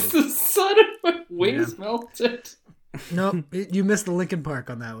in the close end, to the sun, and my wings melted. Nope, you missed the Linkin Park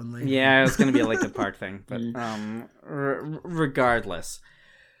on that one, Lee. yeah, it was gonna be a Linkin Park thing, but regardless,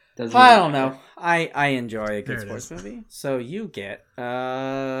 Doesn't I really don't matter. know. I enjoy a good There it sports is. movie, so you get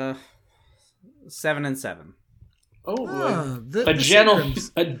 7 and 7. Oh, the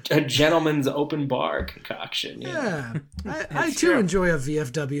gentleman's open bar concoction. Yeah, I too enjoy a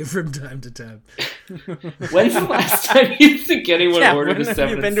VFW from time to time. When's the last time you think anyone ordered when a have 7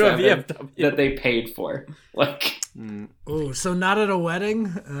 you and been to a 7 VFW? that they paid for? Like, Oh, so not at a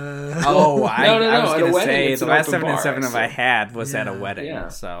wedding? Oh, I was at a gonna wedding, say it's the an last open 7 and bar, 7 so- I had was at a Yeah. wedding. Yeah.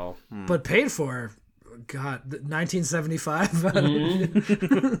 So, But paid for. God, 1975.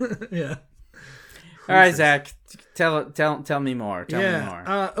 Yeah. all right, Zach, tell me more. Tell me more.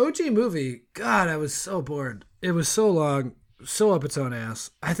 OG movie. God, I was so bored. It was so long, so up its own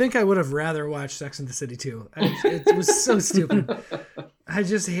ass. I think I would have rather watched Sex and the City 2. It was so stupid. I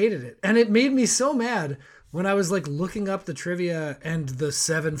just hated it. And it made me so mad when I was like looking up the trivia and the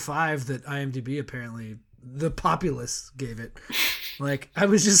 7.5 that IMDb apparently, the populace gave it. Like, I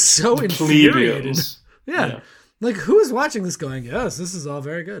was just so infuriated. plebeians. Yeah. Like, who is watching this going, yes, this is all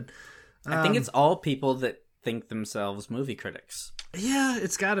very good. I think it's all people that think themselves movie critics. Yeah,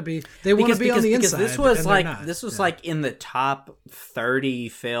 it's got to be. They want to be on the inside. Because this was not. like in the top 30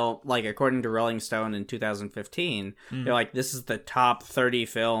 film, like according to Rolling Stone in 2015. They're like, this is the top 30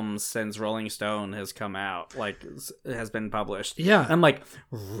 films since Rolling Stone has come out, like has been published. Yeah. I'm like,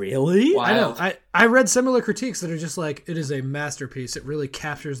 really? Wow. I know. I read similar critiques that are just like, it is a masterpiece. It really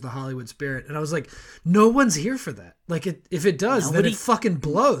captures the Hollywood spirit. And I was like, no one's here for that. Like, if it does, then it fucking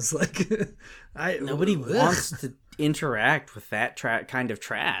blows. Like, Nobody wants to interact with that kind of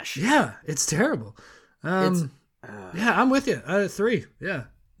trash. Yeah, it's terrible. Yeah, I'm with you. 3. Yeah,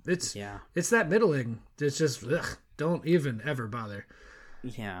 it's that middling. It's just don't even ever bother.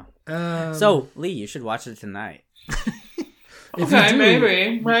 Yeah. So Lee, you should watch it tonight. Okay,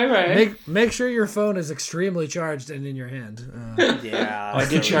 maybe. Make sure your phone is extremely charged and in your hand. Yeah. I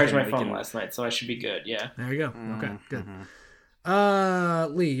did charge my phone last night, so I should be good. Yeah. There you go. Okay, good.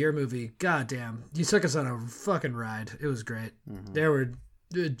 Lee, your movie. Goddamn, you took us on a fucking ride. It was great. There were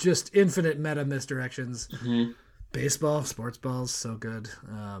just infinite meta misdirections. Baseball, sports balls, so good.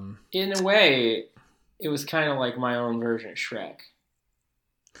 In a way, it was kind of like my own version of Shrek.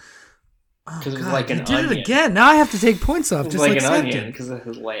 Because it was like an you did onion. it again. Now I have to take points off. It was Just like like an Seth onion did. because of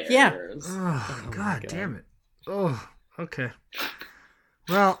his layers. Yeah. Oh, God damn it. Oh, okay.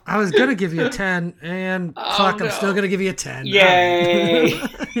 Well, I was gonna give you a 10, and I'm still gonna give you a 10. Yay!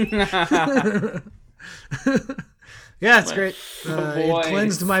 Yeah, it's great. boy. It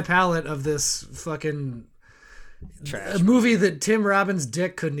cleansed my palate of this fucking Trash. a movie that Tim Robbins'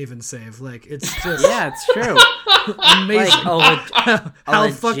 dick couldn't even save. Like, it's just Yeah, it's true. amazing how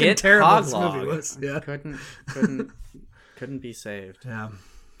legit fucking terrible hog this log. movie was. Yeah. Couldn't be saved. Yeah.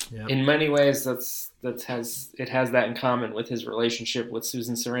 Yep. In many ways, it has that in common with his relationship with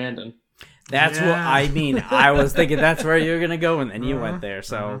Susan Sarandon. That's what I mean. I was thinking that's where you were gonna go, and then you went there.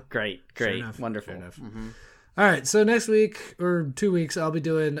 So great, wonderful. Mm-hmm. All right, so next week or 2 weeks, I'll be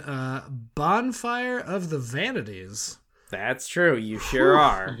doing Bonfire of the Vanities. That's true. You sure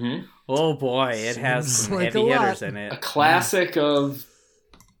are. Mm-hmm. Oh boy, it has some heavy hitters in it. A classic of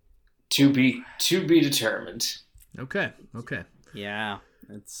to be determined. Okay. Yeah,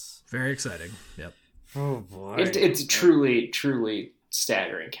 it's very exciting. Yep. Oh boy, it's truly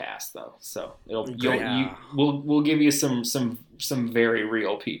staggering cast though. So we'll give you some very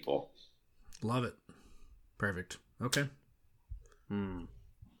real people. Love it. Perfect. Okay.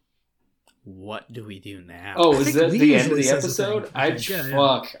 What do we do now? Oh, is that the end of the episode?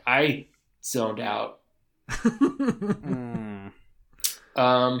 I zoned out.